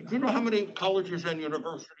 Do you know how many colleges and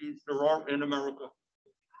universities there are in America?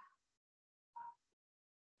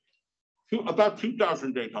 About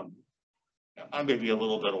 2,800. I may be a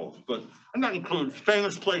little bit off, and that includes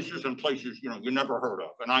famous places and places you never heard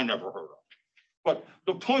of, and I never heard of. But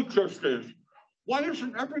the point just is, why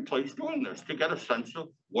isn't every place doing this to get a sense of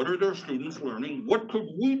what are their students learning? What could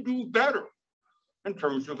we do better in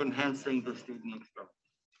terms of enhancing the student experience?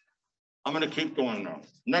 I'm going to keep going now.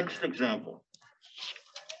 Next example.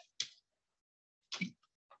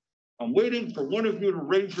 I'm waiting for one of you to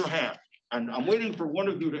raise your hand, and I'm waiting for one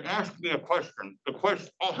of you to ask me a question. The question,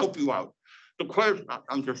 I'll help you out. The question,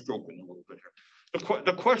 I'm just joking a little bit here.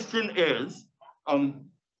 The question is,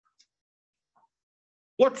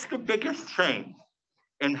 what's the biggest change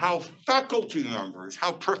in how faculty members,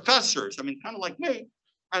 how professors, kind of like me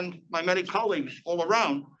and my many colleagues all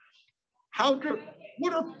around, how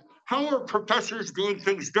are professors doing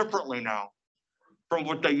things differently now from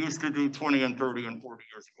what they used to do 20 and 30 and 40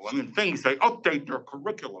 years ago? Things, they update their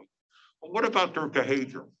curriculum, but what about their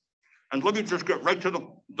behavior? And let me just get right to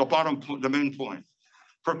the bottom, the main point.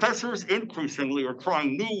 Professors increasingly are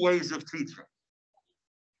trying new ways of teaching.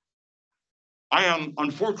 I am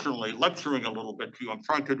unfortunately lecturing a little bit to you. I'm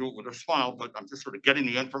trying to do it with a smile, but I'm just sort of getting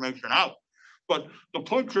the information out. But the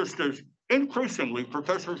point just is, increasingly,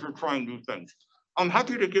 professors are trying new things. I'm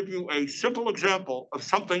happy to give you a simple example of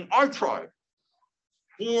something I tried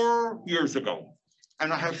 4 years ago.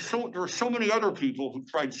 And there are so many other people who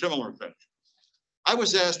tried similar things. I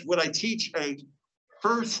was asked, would I teach a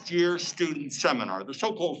first-year student seminar, the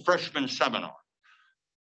so-called freshman seminar?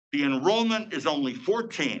 The enrollment is only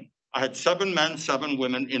 14. I had 7 men, 7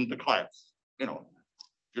 women in the class.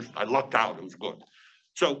 I lucked out, it was good.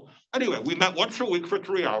 So anyway, we met once a week for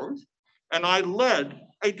 3 hours, and I led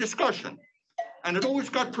a discussion. And it always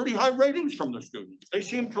got pretty high ratings from the students. They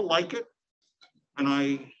seemed to like it. And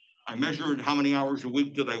I I measured how many hours a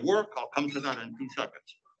week do they work. I'll come to that in 2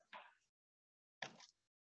 seconds.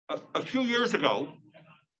 A few years ago,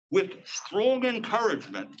 with strong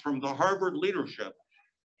encouragement from the Harvard leadership,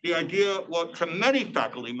 the idea was to many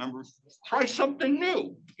faculty members, try something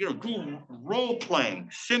new, do role playing,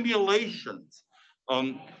 simulations,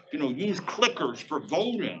 use clickers for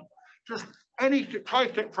voting, just anything,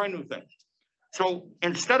 try new things. So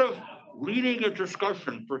instead of leading a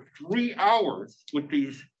discussion for 3 hours with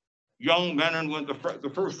these young men and with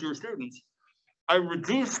the first year students, I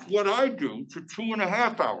reduced what I do to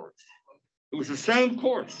 2.5 hours. It was the same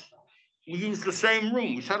course. We used the same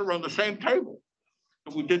room. We sat around the same table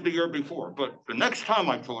that we did the year before. But the next time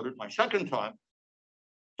I taught it, my second time,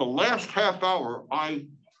 the last half hour, I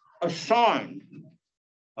assigned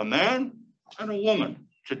a man and a woman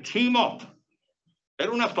to team up. They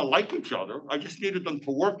don't have to like each other. I just needed them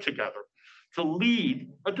to work together to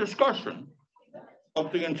lead a discussion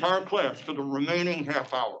of the entire class for the remaining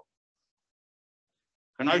half hour.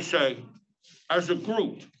 And I say, as a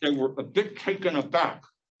group, they were a bit taken aback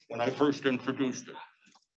when I first introduced it.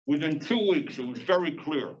 Within 2 weeks, it was very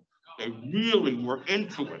clear. They really were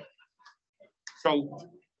into it. So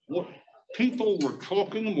people were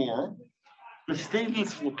talking more. The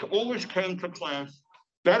students always came to class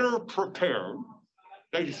better prepared.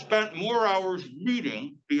 They spent more hours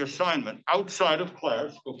reading the assignment outside of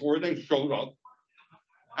class before they showed up.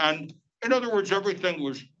 And in other words, everything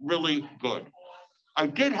was really good. I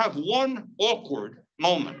did have one awkward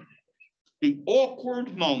moment. The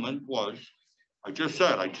awkward moment was, I just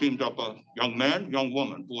said, I teamed up a young man, young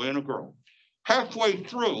woman, boy and a girl. Halfway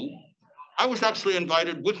through, I was actually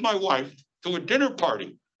invited with my wife to a dinner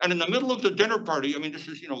party. And in the middle of the dinner party, I mean, this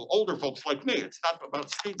is, older folks like me, it's not about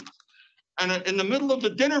students. And in the middle of the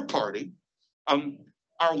dinner party,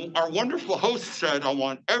 our wonderful host said, I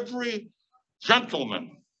want every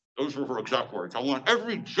gentleman, those were her exact words, I want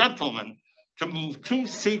every gentleman to move 2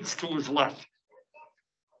 seats to his left.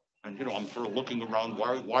 And I'm sort of looking around,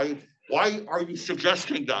 why are you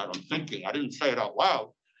suggesting that? I'm thinking, I didn't say it out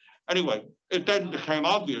loud. Anyway, it then became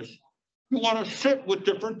obvious. You want to sit with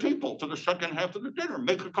different people for the second half of the dinner,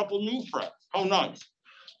 make a couple new friends. How nice.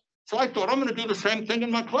 So I thought, I'm going to do the same thing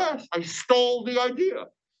in my class. I stole the idea.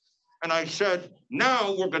 And I said,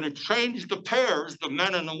 now we're going to change the pairs, the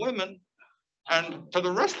men and the women. And for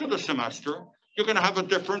the rest of the semester, you're going to have a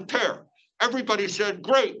different pair. Everybody said,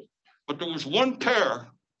 great. But there was one pair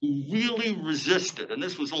who really resisted. And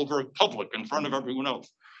this was all very public in front of everyone else.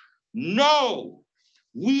 No,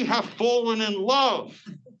 we have fallen in love.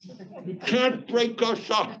 You can't break us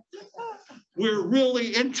up. We're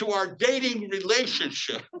really into our dating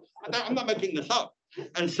relationship. I'm not making this up.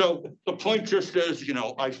 And so the point just is,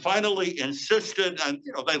 I finally insisted, and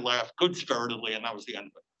they laughed good-spiritedly, and that was the end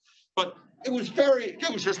of it. But it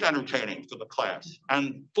was just entertaining for the class.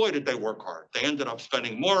 And boy, did they work hard. They ended up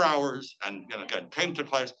spending more hours and again, came to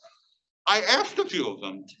class. I asked a few of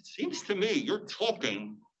them, it seems to me you're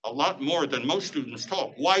talking a lot more than most students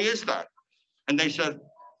talk. Why is that? And they said,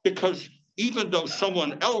 because even though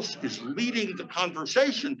someone else is leading the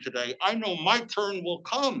conversation today, I know my turn will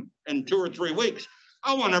come in 2 or 3 weeks.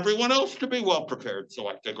 I want everyone else to be well prepared. So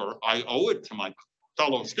I figure I owe it to my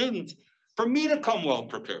fellow students for me to come well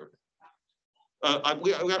prepared.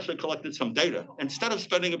 We actually collected some data. Instead of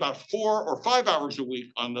spending about 4 or 5 hours a week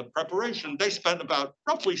on the preparation, they spent about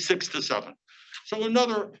roughly 6 to 7. So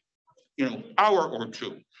another, hour or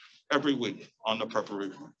 2 every week on the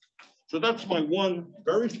preparation. So that's my one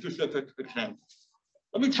very specific example.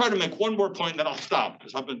 Let me try to make one more point, then I'll stop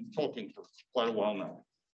because I've been talking for quite a while now.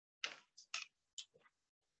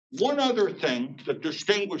 One other thing that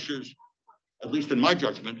distinguishes, at least in my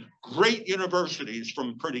judgment, great universities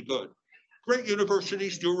from pretty good. Great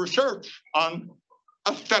universities do research on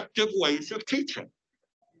effective ways of teaching.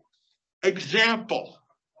 Example,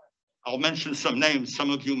 I'll mention some names some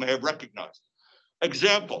of you may have recognized.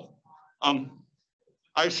 Example,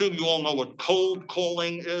 I assume you all know what cold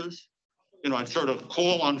calling is. I sort of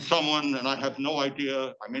call on someone and I have no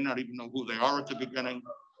idea, I may not even know who they are at the beginning.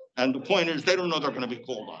 And the point is they don't know they're going to be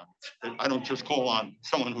called on. I don't just call on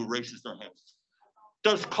someone who raises their hand.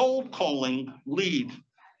 Does cold calling lead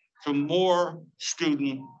to more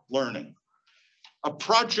student learning? A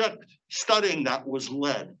project studying that was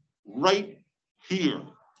led right here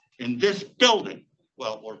in this building,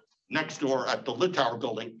 well, or next door at the Littauer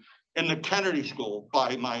building in the Kennedy School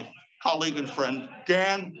by my colleague and friend,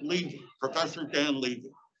 Dan Levy, Professor Dan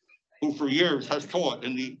Levy, who for years has taught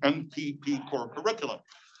in the MPP core curriculum.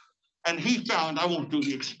 And he found, I won't do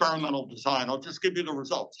the experimental design, I'll just give you the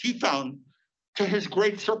results. He found, to his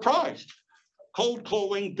great surprise, cold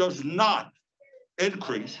calling does not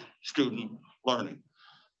increase student learning.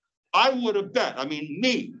 I would have bet,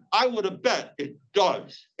 I would have bet it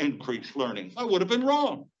does increase learning. I would have been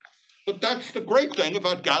wrong. But that's the great thing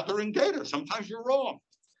about gathering data. Sometimes you're wrong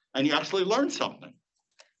and you actually learn something.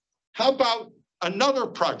 How about another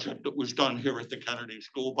project that was done here at the Kennedy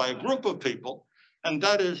School by a group of people? And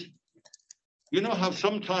that is, you know how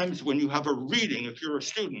sometimes when you have a reading, if you're a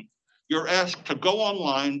student, you're asked to go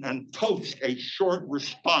online and post a short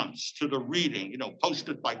response to the reading, post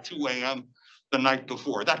it by 2 a.m. the night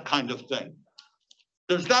before, that kind of thing.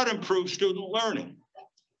 Does that improve student learning?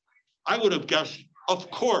 I would have guessed, of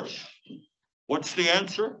course. What's the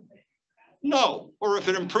answer? No. Or if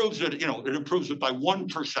it improves it, it improves it by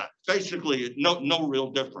 1%. Basically, no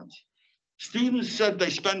real difference. Students said they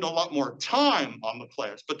spend a lot more time on the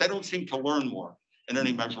class, but they don't seem to learn more in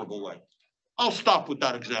any measurable way. I'll stop with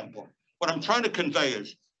that example. What I'm trying to convey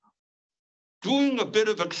is doing a bit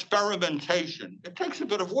of experimentation. It takes a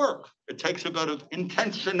bit of work. It takes a bit of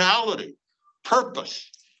intentionality, purpose.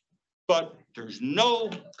 But there's no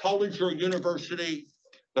college or university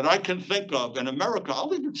that I can think of in America,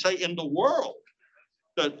 I'll even say in the world,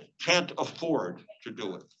 that can't afford to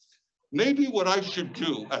do it. Maybe what I should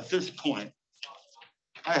do at this point,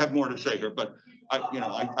 I have more to say here, but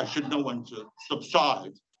I should know when to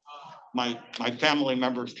subside. My family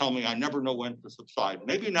members tell me I never know when to subside.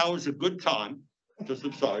 Maybe now is a good time to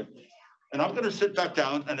subside. And I'm going to sit back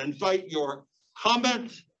down and invite your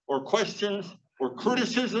comments or questions or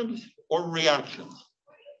criticisms or reactions.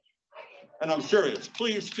 And I'm serious.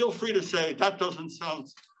 Please feel free to say, that doesn't sound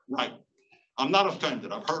right. I'm not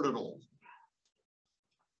offended. I've heard it all.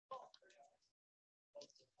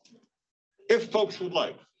 If folks would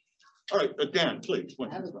like. All right, Dan, please.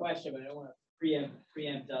 I have a question, but I don't want to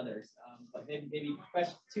preempt others. But maybe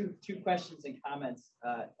two questions and comments.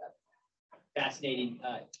 Fascinating,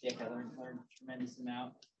 Dick. I learned a tremendous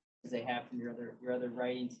amount, as I have from your other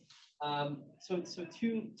writings. So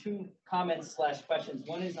two comments / questions.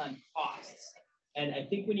 One is on costs, and I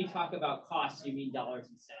think when you talk about costs, you mean dollars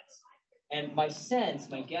and cents. And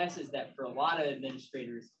my guess is that for a lot of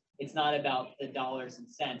administrators, it's not about the dollars and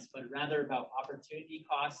cents, but rather about opportunity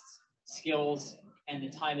costs, skills, and the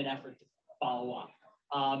time and effort to follow up.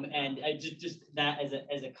 And I just that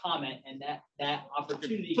as a comment, and that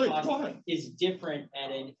opportunity cost is different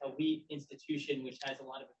at an elite institution, which has a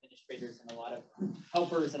lot of administrators and a lot of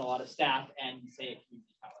helpers and a lot of staff, and say a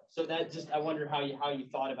community college. So that I wonder how you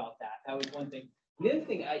thought about that. That was one thing. The other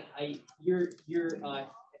thing, your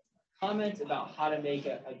comment about how to make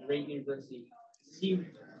a great university seemed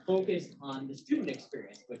focused on the student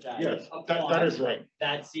experience, which I applaud. That is right.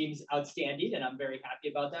 That seems outstanding, and I'm very happy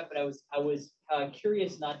about that. But I was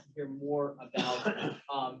curious not to hear more about,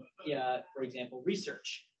 for example,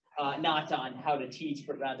 research, not on how to teach,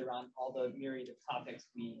 but rather on all the myriad of topics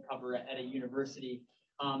we cover at a university,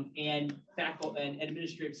 and faculty and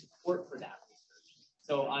administrative support for that research.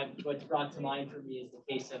 So what's brought to mind for me is the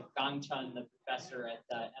case of Gang Chun, the professor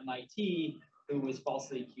at MIT, who was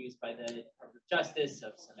falsely accused by the Department of Justice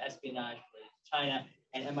of some espionage related to China,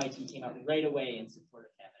 and MIT came out right away in support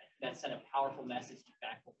of him. And that sent a powerful message to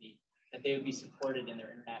faculty that they would be supported in their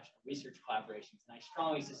international research collaborations. And I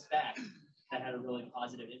strongly suspect that had a really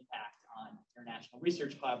positive impact on international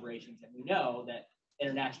research collaborations. And we know that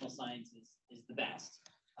international science is the best.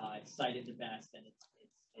 It's cited the best, and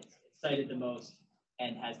it's cited the most,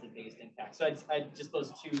 and has the biggest impact. So I just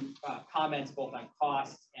those two comments, both on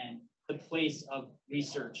costs and the place of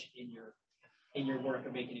research in your work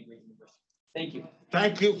of making a great university. Thank you.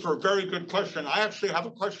 Thank you for a very good question. I actually have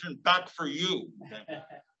a question back for you.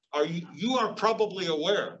 You are probably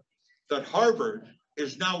aware that Harvard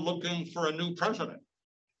is now looking for a new president.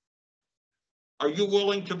 Are you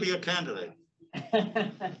willing to be a candidate?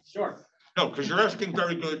 Sure. No, because you're asking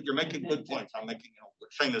you're making good points. I'm making,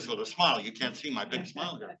 saying this with a smile. You can't see my big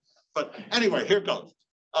smile here. But anyway, here goes.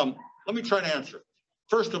 Let me try to answer.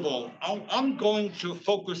 First of all, I'm going to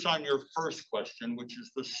focus on your first question, which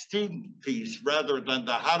is the student piece, rather than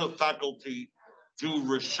the how do faculty do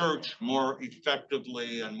research more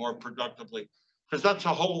effectively and more productively, because that's a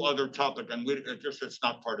whole other topic, and it's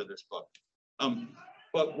not part of this book.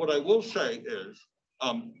 But what I will say is,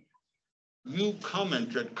 you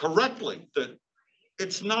commented correctly that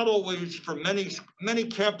it's not always, for many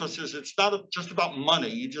campuses, it's not just about money.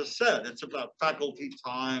 You just said it's about faculty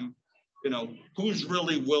time. Who's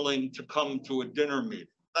really willing to come to a dinner meeting,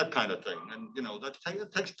 that kind of thing. And,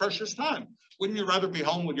 it takes precious time. Wouldn't you rather be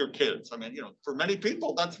home with your kids? I mean, for many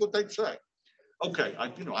people, that's what they'd say. Okay, I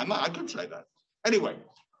could say that. Anyway,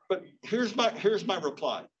 but here's my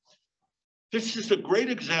reply. This is a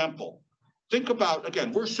great example think about,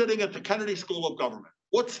 again, we're sitting at the Kennedy School of Government.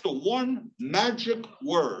 What's the one magic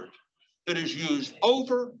word that is used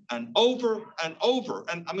over and over and over?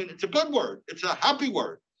 And I mean, it's a good word. It's a happy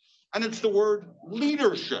word. And it's the word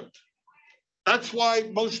leadership. That's why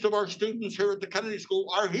most of our students here at the Kennedy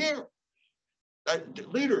School are here.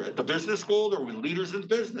 Leader at the business school, there were leaders in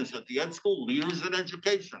business. At the ed school, leaders in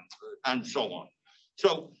education, and so on.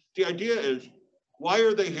 So the idea is, why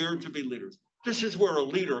are they here to be leaders? This is where a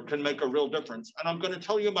leader can make a real difference. And I'm going to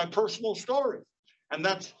tell you my personal story. And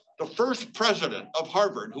that's the first president of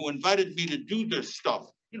Harvard who invited me to do this stuff,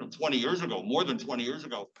 20 years ago, more than 20 years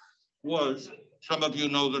ago, was, some of you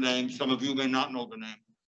know the name, some of you may not know the name,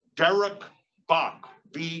 Derek Bok,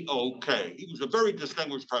 B-O-K. He was a very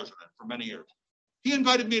distinguished president for many years. He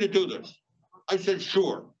invited me to do this. I said,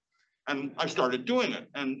 sure. And I started doing it.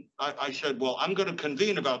 And I said, well, I'm going to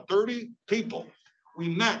convene about 30 people. We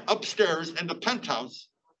met upstairs in the penthouse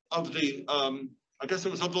of the, I guess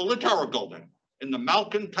it was of the Littauer building, in the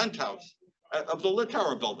Malkin penthouse of the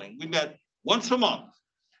Littauer building. We met once a month.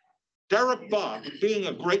 Derek Bok, being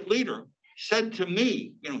a great leader, said to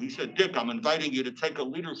me, he said, Dick, I'm inviting you to take a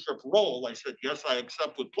leadership role. I said, yes, I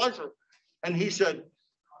accept with pleasure. And he said,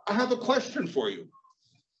 I have a question for you.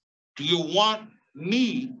 Do you want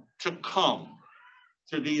me to come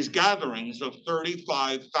to these gatherings of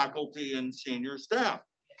 35 faculty and senior staff?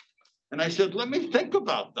 And I said, let me think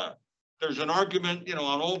about that. There's an argument, on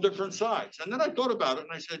all different sides. And then I thought about it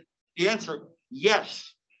and I said, the answer,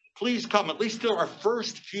 yes, please come, at least to our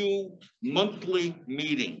first few monthly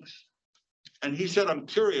meetings. And he said, I'm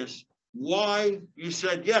curious why you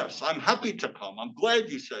said yes. I'm happy to come. I'm glad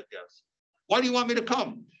you said yes. Why do you want me to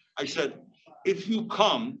come? I said, if you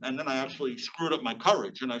come, and then I actually screwed up my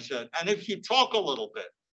courage, and I said, and if you talk a little bit,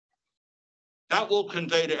 that will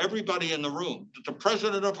convey to everybody in the room that the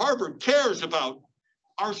president of Harvard cares about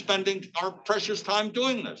our spending our precious time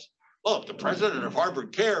doing this. Well, if the president of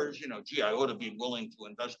Harvard cares, gee, I ought to be willing to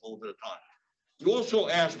invest a little bit of time. You also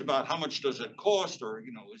asked about how much does it cost, or,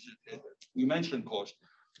 you mentioned cost.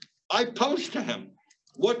 I posed to him,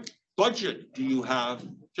 what budget do you have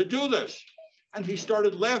to do this? And he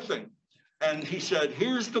started laughing. And he said,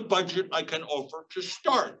 here's the budget I can offer to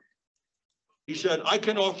start. He said, I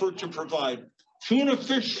can offer to provide tuna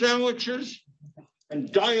fish sandwiches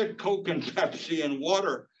and Diet Coke and Pepsi and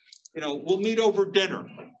water. We'll meet over dinner.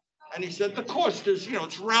 And he said, the cost is,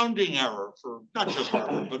 it's rounding error for not just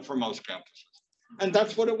Harvard, but for most campuses. And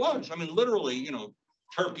that's what it was. I mean, literally,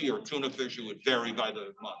 turkey or tuna fish, it would vary by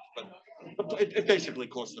the month. But it basically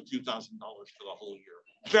cost a few $1,000s for the whole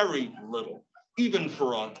year. Very little, even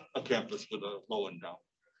for a campus with a low endowment.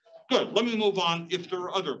 Good, let me move on. If there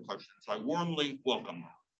are other questions, I warmly welcome them.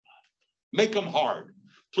 Make them hard,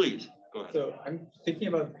 please, go ahead. So I'm thinking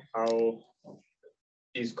about how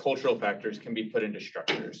these cultural factors can be put into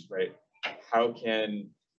structures, right? How can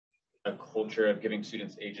a culture of giving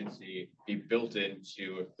students agency be built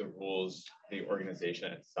into the rules, the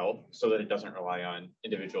organization itself, so that it doesn't rely on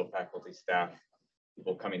individual faculty, staff,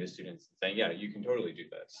 people coming to students and saying, yeah, you can totally do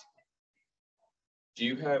this. Do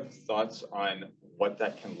you have thoughts on what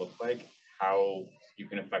that can look like? How you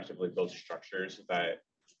can effectively build structures that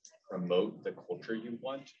promote the culture you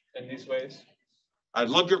want in these ways? I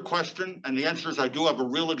love your question, and the answer is I do have a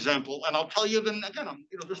real example, and I'll tell you then again,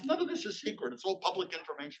 there's none of this is secret, it's all public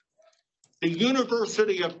information. The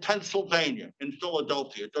University of Pennsylvania in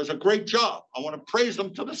Philadelphia does a great job. I want to praise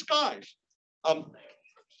them to the skies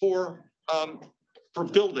for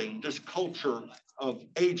building this culture of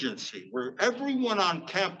agency, where everyone on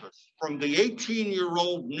campus, from the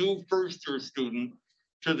 18-year-old new first-year student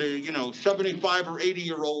to the 75 or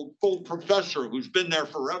 80-year-old full professor who's been there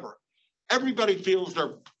forever, everybody feels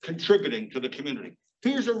they're contributing to the community.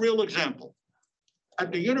 Here's a real example.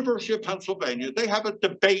 At the University of Pennsylvania, they have a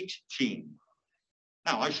debate team.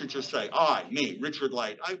 Now, I should just say, me, Richard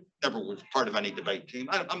Light, I never was part of any debate team.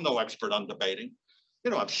 I'm no expert on debating.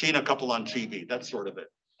 I've seen a couple on TV, that's sort of it.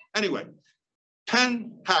 Anyway,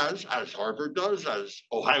 Penn has, as Harvard does, as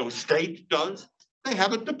Ohio State does, they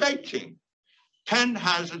have a debate team. Penn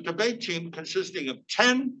has a debate team consisting of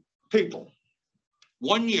 10 people.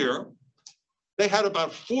 One year, they had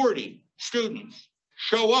about 40 students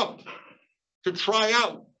show up to try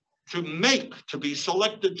out, to be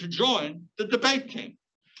selected to join the debate team.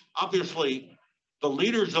 Obviously, the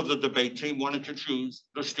leaders of the debate team wanted to choose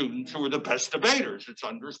the students who were the best debaters. It's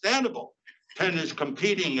understandable. Penn is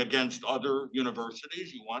competing against other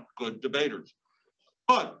universities. You want good debaters.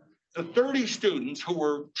 But the 30 students who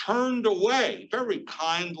were turned away very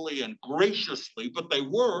kindly and graciously, but they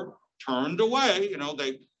were turned away,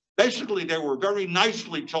 they were very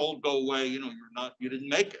nicely told, go away, you didn't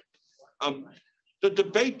make it. The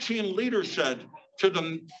debate team leader said to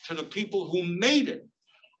the people who made it,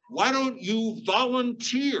 why don't you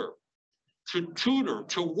volunteer to tutor,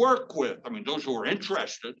 to work with, I mean, those who are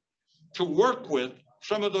interested, to work with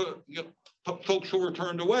some of the folks who were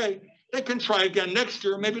turned away. They can try again next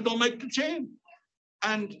year. Maybe they'll make the team.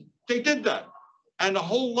 And they did that. And a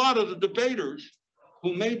whole lot of the debaters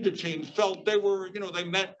who made the team felt they were, they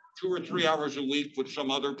met 2 or 3 hours a week with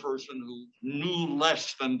some other person who knew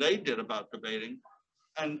less than they did about debating.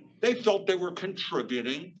 And they felt they were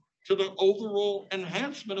contributing to the overall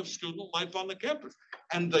enhancement of student life on the campus.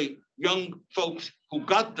 And the young folks who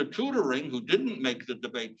got the tutoring, who didn't make the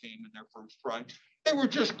debate team in their first try, they were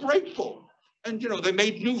just grateful. And, they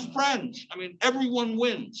made new friends. I mean, everyone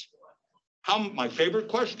wins. My favorite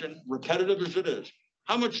question, repetitive as it is,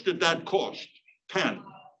 how much did that cost Penn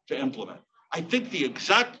to implement? I think the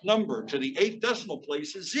exact number to the 8th decimal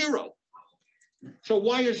place is 0. So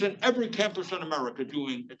why isn't every campus in America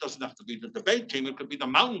doing, it doesn't have to be the debate team, it could be the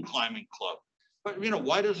mountain climbing club. But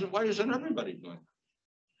why isn't everybody doing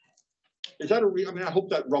it? Is that I hope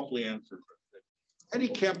that roughly answers it. Any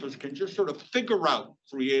campus can just sort of figure out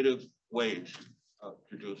creative ways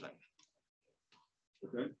to do things.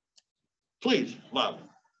 Okay. Please, loud.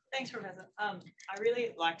 Thanks, Professor. I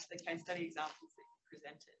really liked the case study examples that you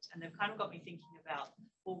presented, and they've kind of got me thinking about,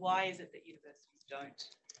 well, why is it that universities don't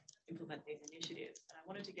implement these initiatives? And I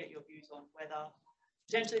wanted to get your views on whether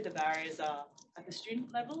potentially the barriers are at the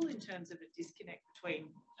student level in terms of a disconnect between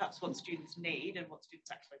perhaps what students need and what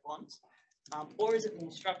students actually want, or is it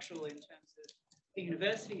more structural in terms of the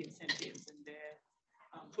university incentives and their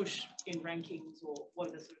push in rankings, or what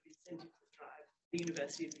are the sort of incentives that drive the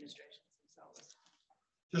university administrations themselves?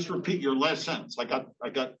 Just repeat your last sentence. I got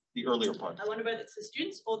the earlier part. I wonder whether it's the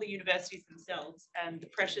students or the universities themselves and the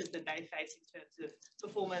pressures that they face in terms of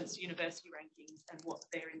performance, university rankings, and what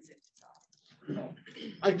their incentives are.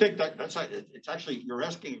 I think it's actually, you're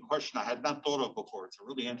asking a question I had not thought of before. It's a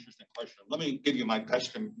really interesting question. Let me give you my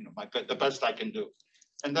best, the best I can do.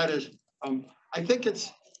 And that is, I think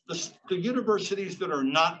it's the universities that are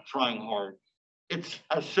not trying hard. It's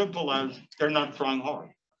as simple as they're not trying hard.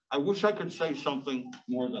 I wish I could say something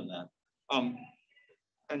more than that.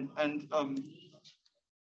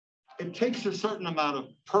 It takes a certain amount of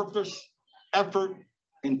purpose, effort,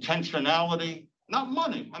 intentionality, not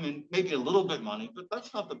money. I mean, maybe a little bit money, but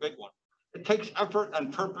that's not the big one. It takes effort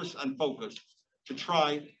and purpose and focus to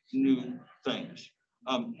try new things.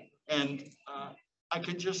 I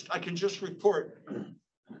can just report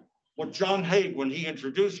what John Haig, when he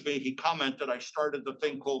introduced me, he commented I started the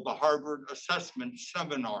thing called the Harvard Assessment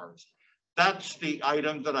Seminars. That's the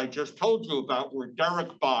item that I just told you about, where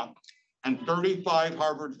Derek Bach and 35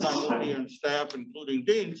 Harvard faculty and staff, including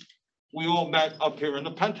deans, we all met up here in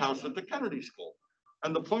the penthouse at the Kennedy School.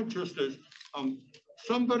 And the point just is,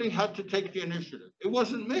 somebody had to take the initiative. It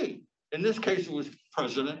wasn't me. In this case, it was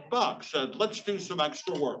President Bach said, let's do some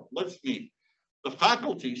extra work. Let's meet. The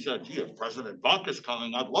faculty said, gee, if President Bach is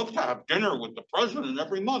coming, I'd love to have dinner with the president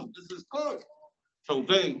every month. This is good. So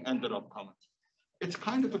they ended up coming. It's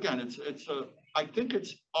kind of, again, I think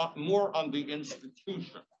it's more on the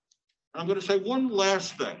institution. And I'm going to say one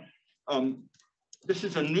last thing. This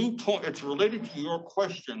is a new point. It's related to your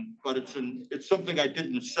question, but it's something I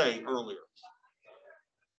didn't say earlier.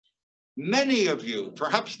 Many of you,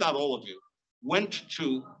 perhaps not all of you, went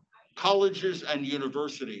to colleges and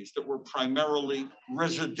universities that were primarily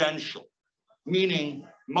residential, meaning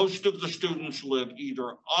most of the students live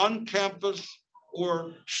either on campus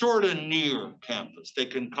or sort of near campus. They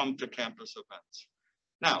can come to campus events.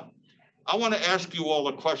 Now, I want to ask you all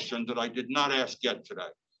a question that I did not ask yet today.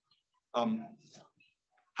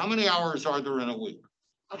 How many hours are there in a week?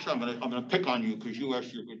 Actually, I'm gonna pick on you because you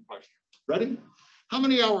asked your good question. Ready? How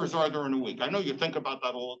many hours are there in a week? I know you think about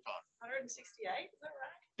that all the time. 168, is that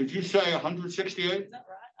right? Did you say 168? Is that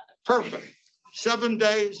right? Perfect. 7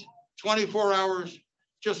 days, 24 hours.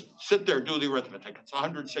 Just sit there, do the arithmetic. It's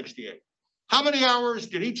 168. How many hours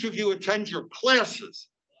did each of you attend your classes?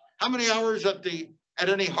 How many hours at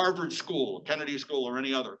any Harvard school, Kennedy School, or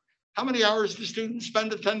any other? How many hours do students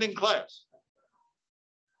spend attending class?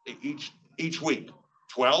 Each week?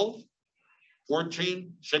 12,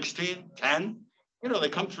 14, 16, 10? You know, they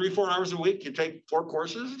come 3-4 hours a week. You take 4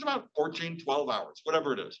 courses. It's about 14, 12 hours,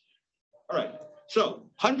 whatever it is. All right. So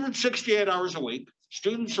 168 hours a week.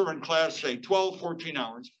 Students are in class, say 12, 14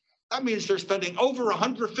 hours. That means they're spending over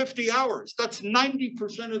 150 hours. That's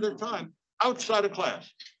 90% of their time outside of class.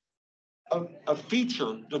 A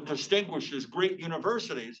feature that distinguishes great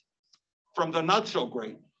universities from the not so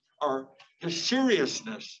great are the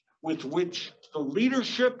seriousness with which the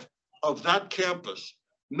leadership of that campus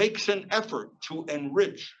makes an effort to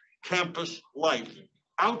enrich campus life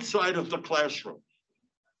outside of the classroom.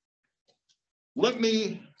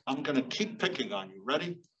 I'm going to keep picking on you.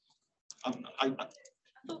 Ready? I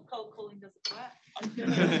thought cold calling doesn't work.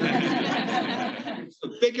 It's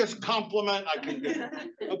the biggest compliment I can get.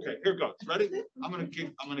 Okay, here goes. Ready? I'm gonna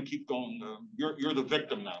keep going. You're the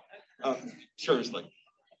victim now. Seriously.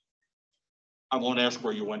 I won't ask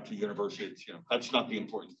where you went to university. You know, that's not the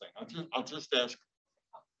important thing. I'll just ask,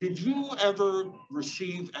 did you ever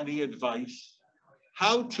receive any advice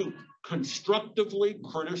how to constructively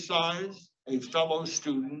criticize a fellow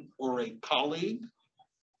student or a colleague?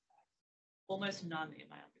 Almost none in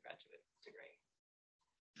my undergraduate degree.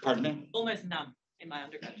 Pardon me? Almost none in my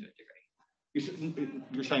undergraduate degree.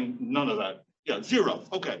 You're saying none of that? Yeah, zero.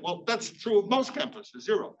 Okay, well, that's true of most campuses,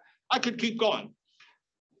 zero. I could keep going.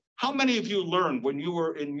 How many of you learned when you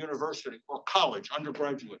were in university or college,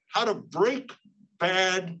 undergraduate, how to break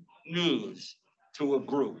bad news to a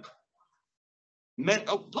group?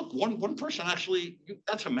 Oh, look, one person actually,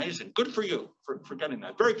 that's amazing. Good for you for getting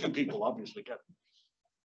that. Very few people obviously get it.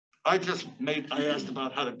 I asked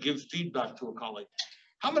about how to give feedback to a colleague.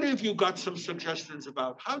 How many of you got some suggestions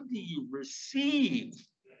about how do you receive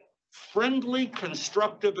friendly,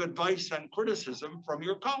 constructive advice and criticism from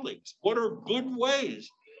your colleagues? What are good ways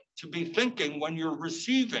to be thinking when you're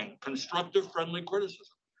receiving constructive, friendly criticism?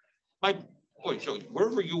 So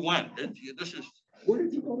wherever you went, where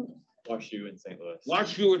did you go? WashU in St. Louis.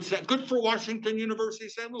 WashU in St. Good for Washington University,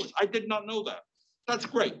 St. Louis. I did not know that. That's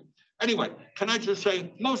great. Anyway, can I just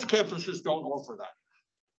say, most campuses don't offer that.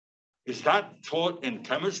 Is that taught in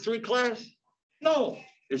chemistry class? No.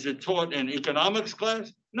 Is it taught in economics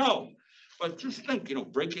class? No. But just think,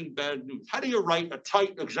 breaking bad news. How do you write a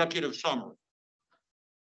tight executive summary?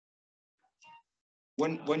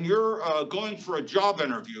 When you're going for a job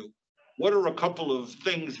interview, what are a couple of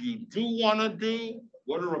things you do want to do?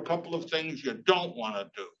 What are a couple of things you don't want to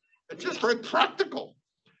do? It's just very practical.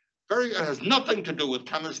 It has nothing to do with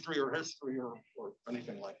chemistry or history or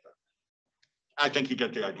anything like that. I think you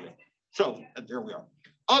get the idea. So there we are.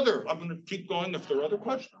 I'm going to keep going if there are other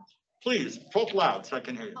questions. Please talk loud so I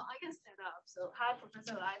can hear you. Oh, I can stand up. So hi,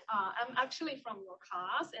 Professor Lai. I'm actually from your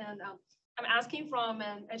class, and I'm asking from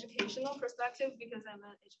an educational perspective because I'm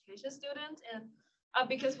an education student, and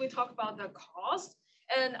because we talk about the cost.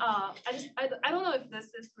 And I don't know if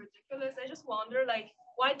this is ridiculous. I just wonder,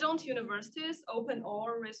 why don't universities open all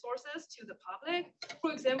resources to the public?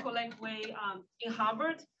 For example, we in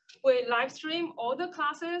Harvard, we live stream all the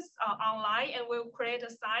classes online, and we'll create a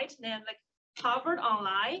site named Harvard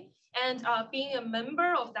Online. And being a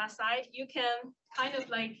member of that site, you can kind of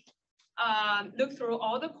look through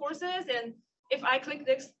all the courses. And if I click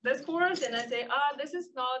this course and I say, this is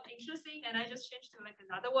not interesting, and I just change to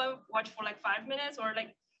another one, watch for 5 minutes, or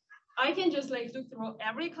I can just look through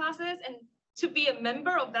every classes. And to be a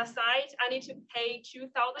member of that site, I need to pay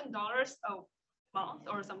 $2,000 a month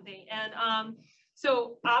or something. And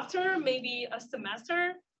so after maybe a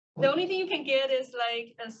semester, the only thing you can get is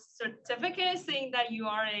a certificate saying that you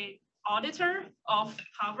are an auditor of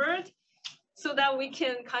Harvard, so that we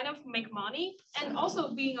can kind of make money. And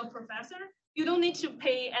also being a professor, you don't need to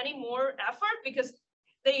pay any more effort because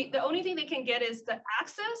the only thing they can get is the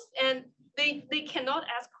access, and they cannot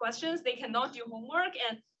ask questions, they cannot do homework,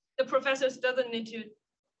 and the professors do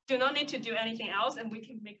not need to do anything else, and we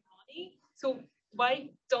can make money. So why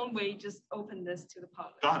don't we just open this to the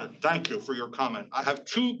public? Got it. Thank you for your comment. I have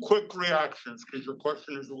two quick reactions because your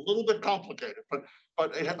question is a little bit complicated, but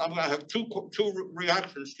I'm going to have two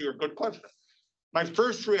reactions to your good question. My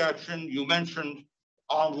first reaction, you mentioned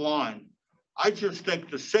online. I just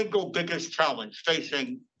think the single biggest challenge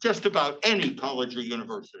facing just about any college or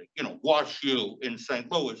university, WashU in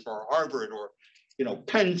St. Louis or Harvard or,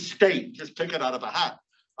 Penn State, just pick it out of a hat.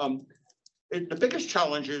 The biggest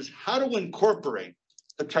challenge is how to incorporate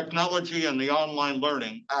the technology and the online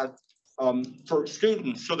learning for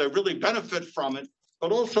students so they really benefit from it,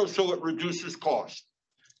 but also so it reduces cost.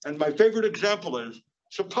 And my favorite example is,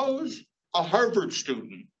 suppose a Harvard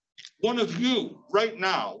student, one of you right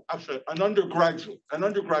now, actually an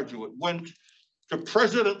undergraduate went to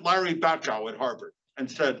President Larry Bacow at Harvard and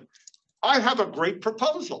said, I have a great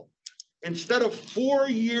proposal. Instead of 4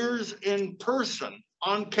 years in person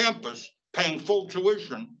on campus paying full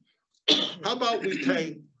tuition, how about we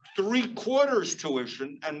pay 3/4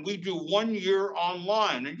 tuition and we do 1 year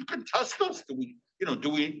online? And you can test us. Did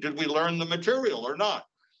we learn the material or not?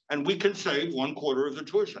 And we can save 1/4 of the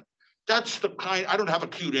tuition. That's the kind. I don't have a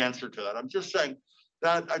cute answer to that. I'm just saying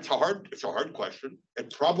that it's a hard question.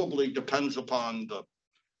 It probably depends upon the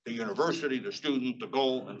university, the student, the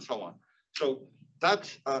goal, and so on. So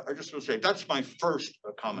that's, I just want to say, that's my first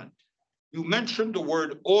comment. You mentioned the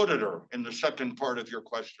word auditor in the second part of your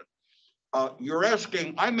question. You're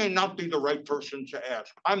asking, I may not be the right person to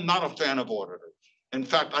ask. I'm not a fan of auditors. In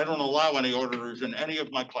fact, I don't allow any auditors in any of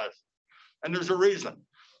my classes. And there's a reason.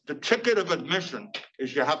 The ticket of admission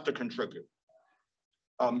is you have to contribute.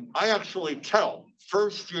 I actually tell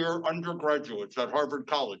first-year undergraduates at Harvard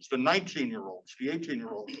College, the 19-year-olds, the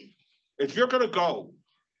 18-year-olds, if you're going to go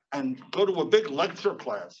to a big lecture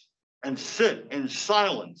class and sit in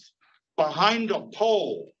silence behind a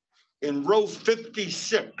pole in row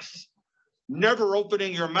 56, never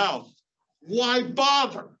opening your mouth, why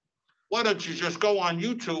bother? Why don't you just go on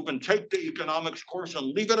YouTube and take the economics course and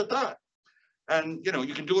leave it at that? And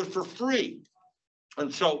you can do it for free.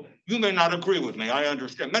 And so you may not agree with me. I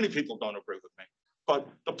understand. Many people don't agree with me. But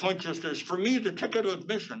the point just is, for me, the ticket of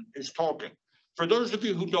admission is talking. For those of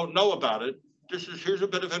you who don't know about it, here's a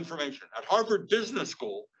bit of information. At Harvard Business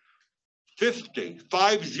School,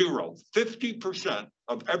 50%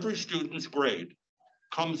 of every student's grade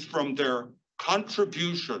comes from their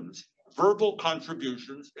contributions, verbal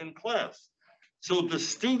contributions in class. So the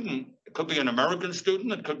student, it could be an American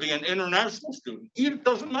student, it could be an international student, it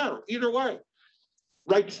doesn't matter, either way,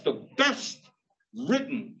 writes the best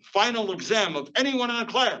written final exam of anyone in a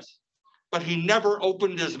class, but he never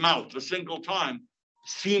opened his mouth a single time,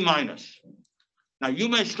 C-. Now, you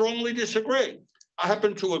may strongly disagree. I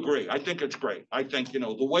happen to agree. I think it's great. I think,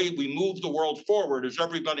 the way we move the world forward is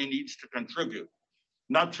everybody needs to contribute,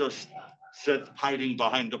 not just sit hiding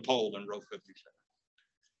behind a pole in row 57.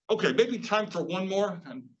 Okay, maybe time for one more,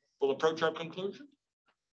 and we'll approach our conclusion.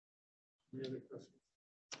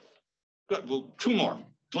 Good. Well, two more,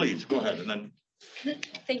 please. Go ahead, and then.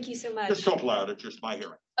 Thank you so much. Just talk loud. It's just my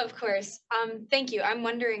hearing. Of course. Thank you. I'm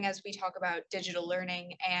wondering, as we talk about digital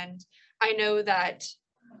learning, and I know that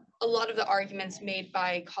a lot of the arguments made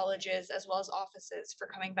by colleges as well as offices for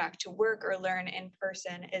coming back to work or learn in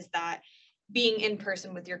person is that being in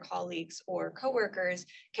person with your colleagues or coworkers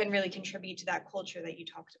can really contribute to that culture that you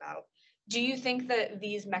talked about. Do you think that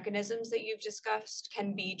these mechanisms that you've discussed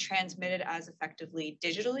can be transmitted as effectively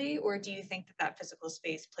digitally, or do you think that that physical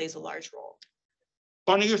space plays a large role?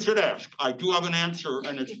 Funny you should ask. I do have an answer,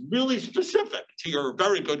 and it's really specific to your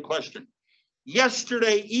very good question.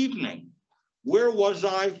 Yesterday evening, where was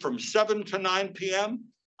I from 7 to 9 p.m.?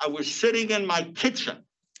 I was sitting in my kitchen,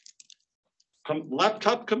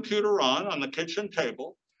 laptop computer on the kitchen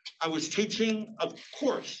table. I was teaching a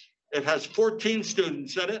course. It has 14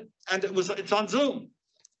 students in it, and it's on Zoom.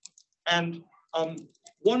 And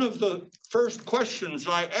one of the first questions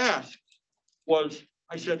I asked was,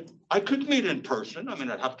 I said, I could meet in person. I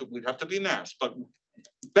mean, we'd have to be masked, but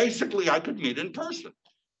basically I could meet in person.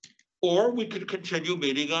 Or we could continue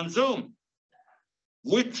meeting on Zoom.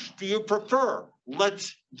 Which do you prefer?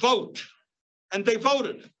 Let's vote. And they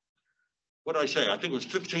voted. What did I say? I think it was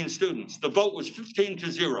 15 students. The vote was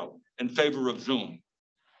 15-0 in favor of Zoom.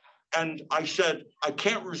 And I said, I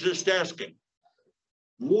can't resist asking,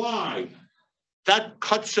 why? That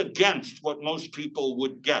cuts against what most people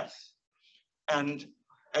would guess. And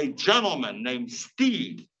a gentleman named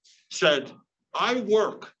Steve said, I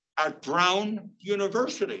work at Brown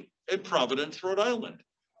University in Providence, Rhode Island.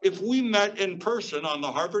 If we met in person on the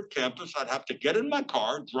Harvard campus, I'd have to get in my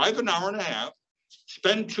car, drive an hour and a half,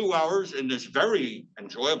 spend 2 hours in this very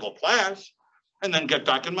enjoyable class, and then get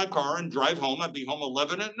back in my car and drive home. I'd be home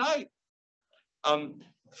 11 at night.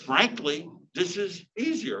 Frankly, this is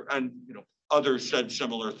easier. And others said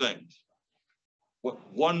similar things.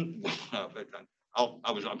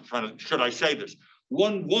 Should I say this?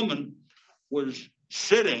 One woman was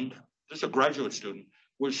sitting, this is a graduate student,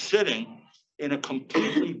 was sitting in a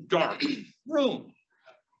completely dark room.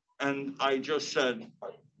 And I just said,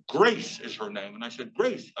 Grace is her name. And I said,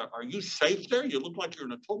 Grace, are you safe there? You look like you're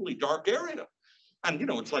in a totally dark area. And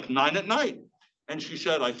it's like 9 at night. And she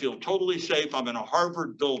said, I feel totally safe. I'm in a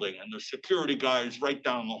Harvard building and the security guy is right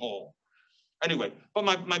down the hall. Anyway, but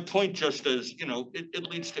my point just is, it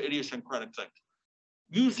leads to idiosyncratic things.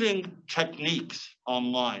 Using techniques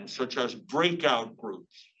online, such as breakout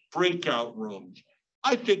groups, breakout rooms,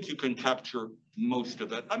 I think you can capture most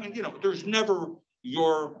of it. I mean, there's never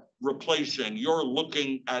you're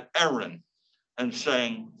looking at Erin and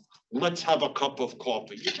saying, let's have a cup of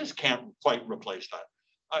coffee. You just can't quite replace that.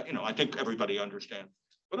 I think everybody understands.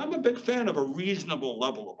 But I'm a big fan of a reasonable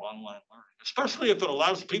level of online learning, especially if it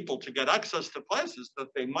allows people to get access to classes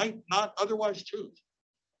that they might not otherwise choose.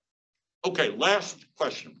 Okay, last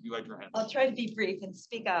question. You had your hand. I'll try to be brief and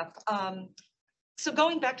speak up. So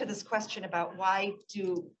going back to this question about why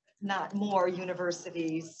do not more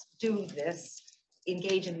universities do this,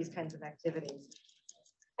 engage in these kinds of activities?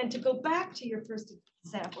 And to go back to your first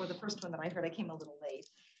example, or the first one that I heard, I came a little late,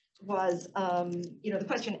 was the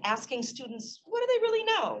question asking students, what do they really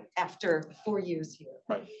know after 4 years here?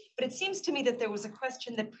 Right. But it seems to me that there was a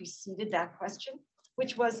question that preceded that question,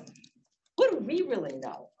 which was, what do we really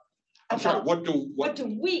know? I'm sorry, what What do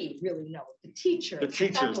we really know? The teachers,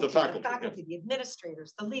 the faculty, the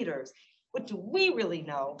administrators, the leaders. What do we really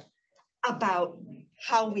know about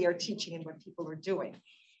how we are teaching and what people are doing?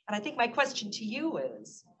 And I think my question to you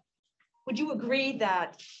is, would you agree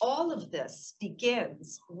that all of this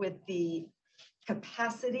begins with the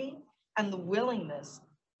capacity and the willingness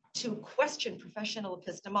to question professional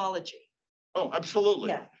epistemology? Oh, absolutely.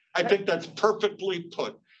 Yeah. I think that's perfectly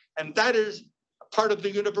put. And that is part of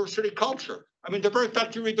the university culture. I mean, the very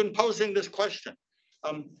fact you're even posing this question.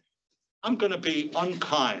 I'm going to be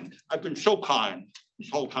unkind. I've been so kind this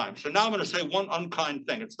whole time. So now I'm going to say one unkind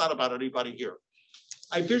thing. It's not about anybody here.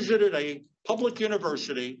 I visited a public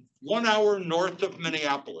university 1 hour north of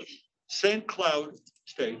Minneapolis, St. Cloud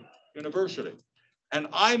State University. And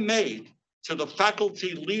I made to the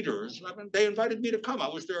faculty leaders, I mean, they invited me to come. I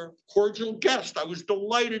was their cordial guest. I was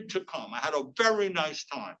delighted to come. I had a very nice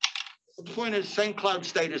time. The point is, St. Cloud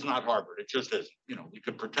State is not Harvard. It just isn't. You know, we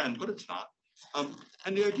could pretend, but it's not.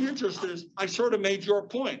 And the idea just is, I sort of made your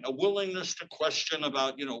point, a willingness to question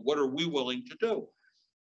about, what are we willing to do?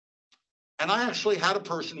 And I actually had a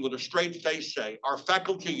person with a straight face say, our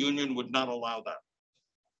faculty union would not allow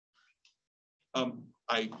that.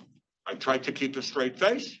 I tried to keep a straight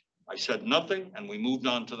face. I said nothing, and we moved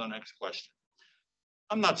on to the next question.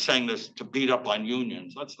 I'm not saying this to beat up on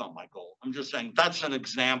unions. That's not my goal. I'm just saying that's an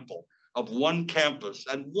example of one campus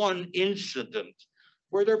and one incident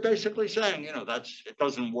where they're basically saying, it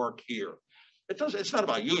doesn't work here. It's not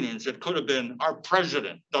about unions. It could have been our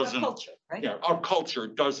president doesn't. Our culture, right? Yeah, our culture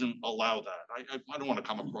doesn't allow that. I don't want to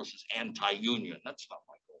come across as anti-union. That's not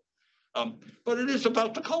my goal. But it is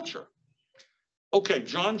about the culture. Okay,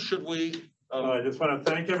 John, should we? I just want to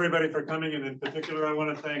thank everybody for coming, and in particular, I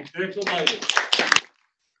want to thank Dick.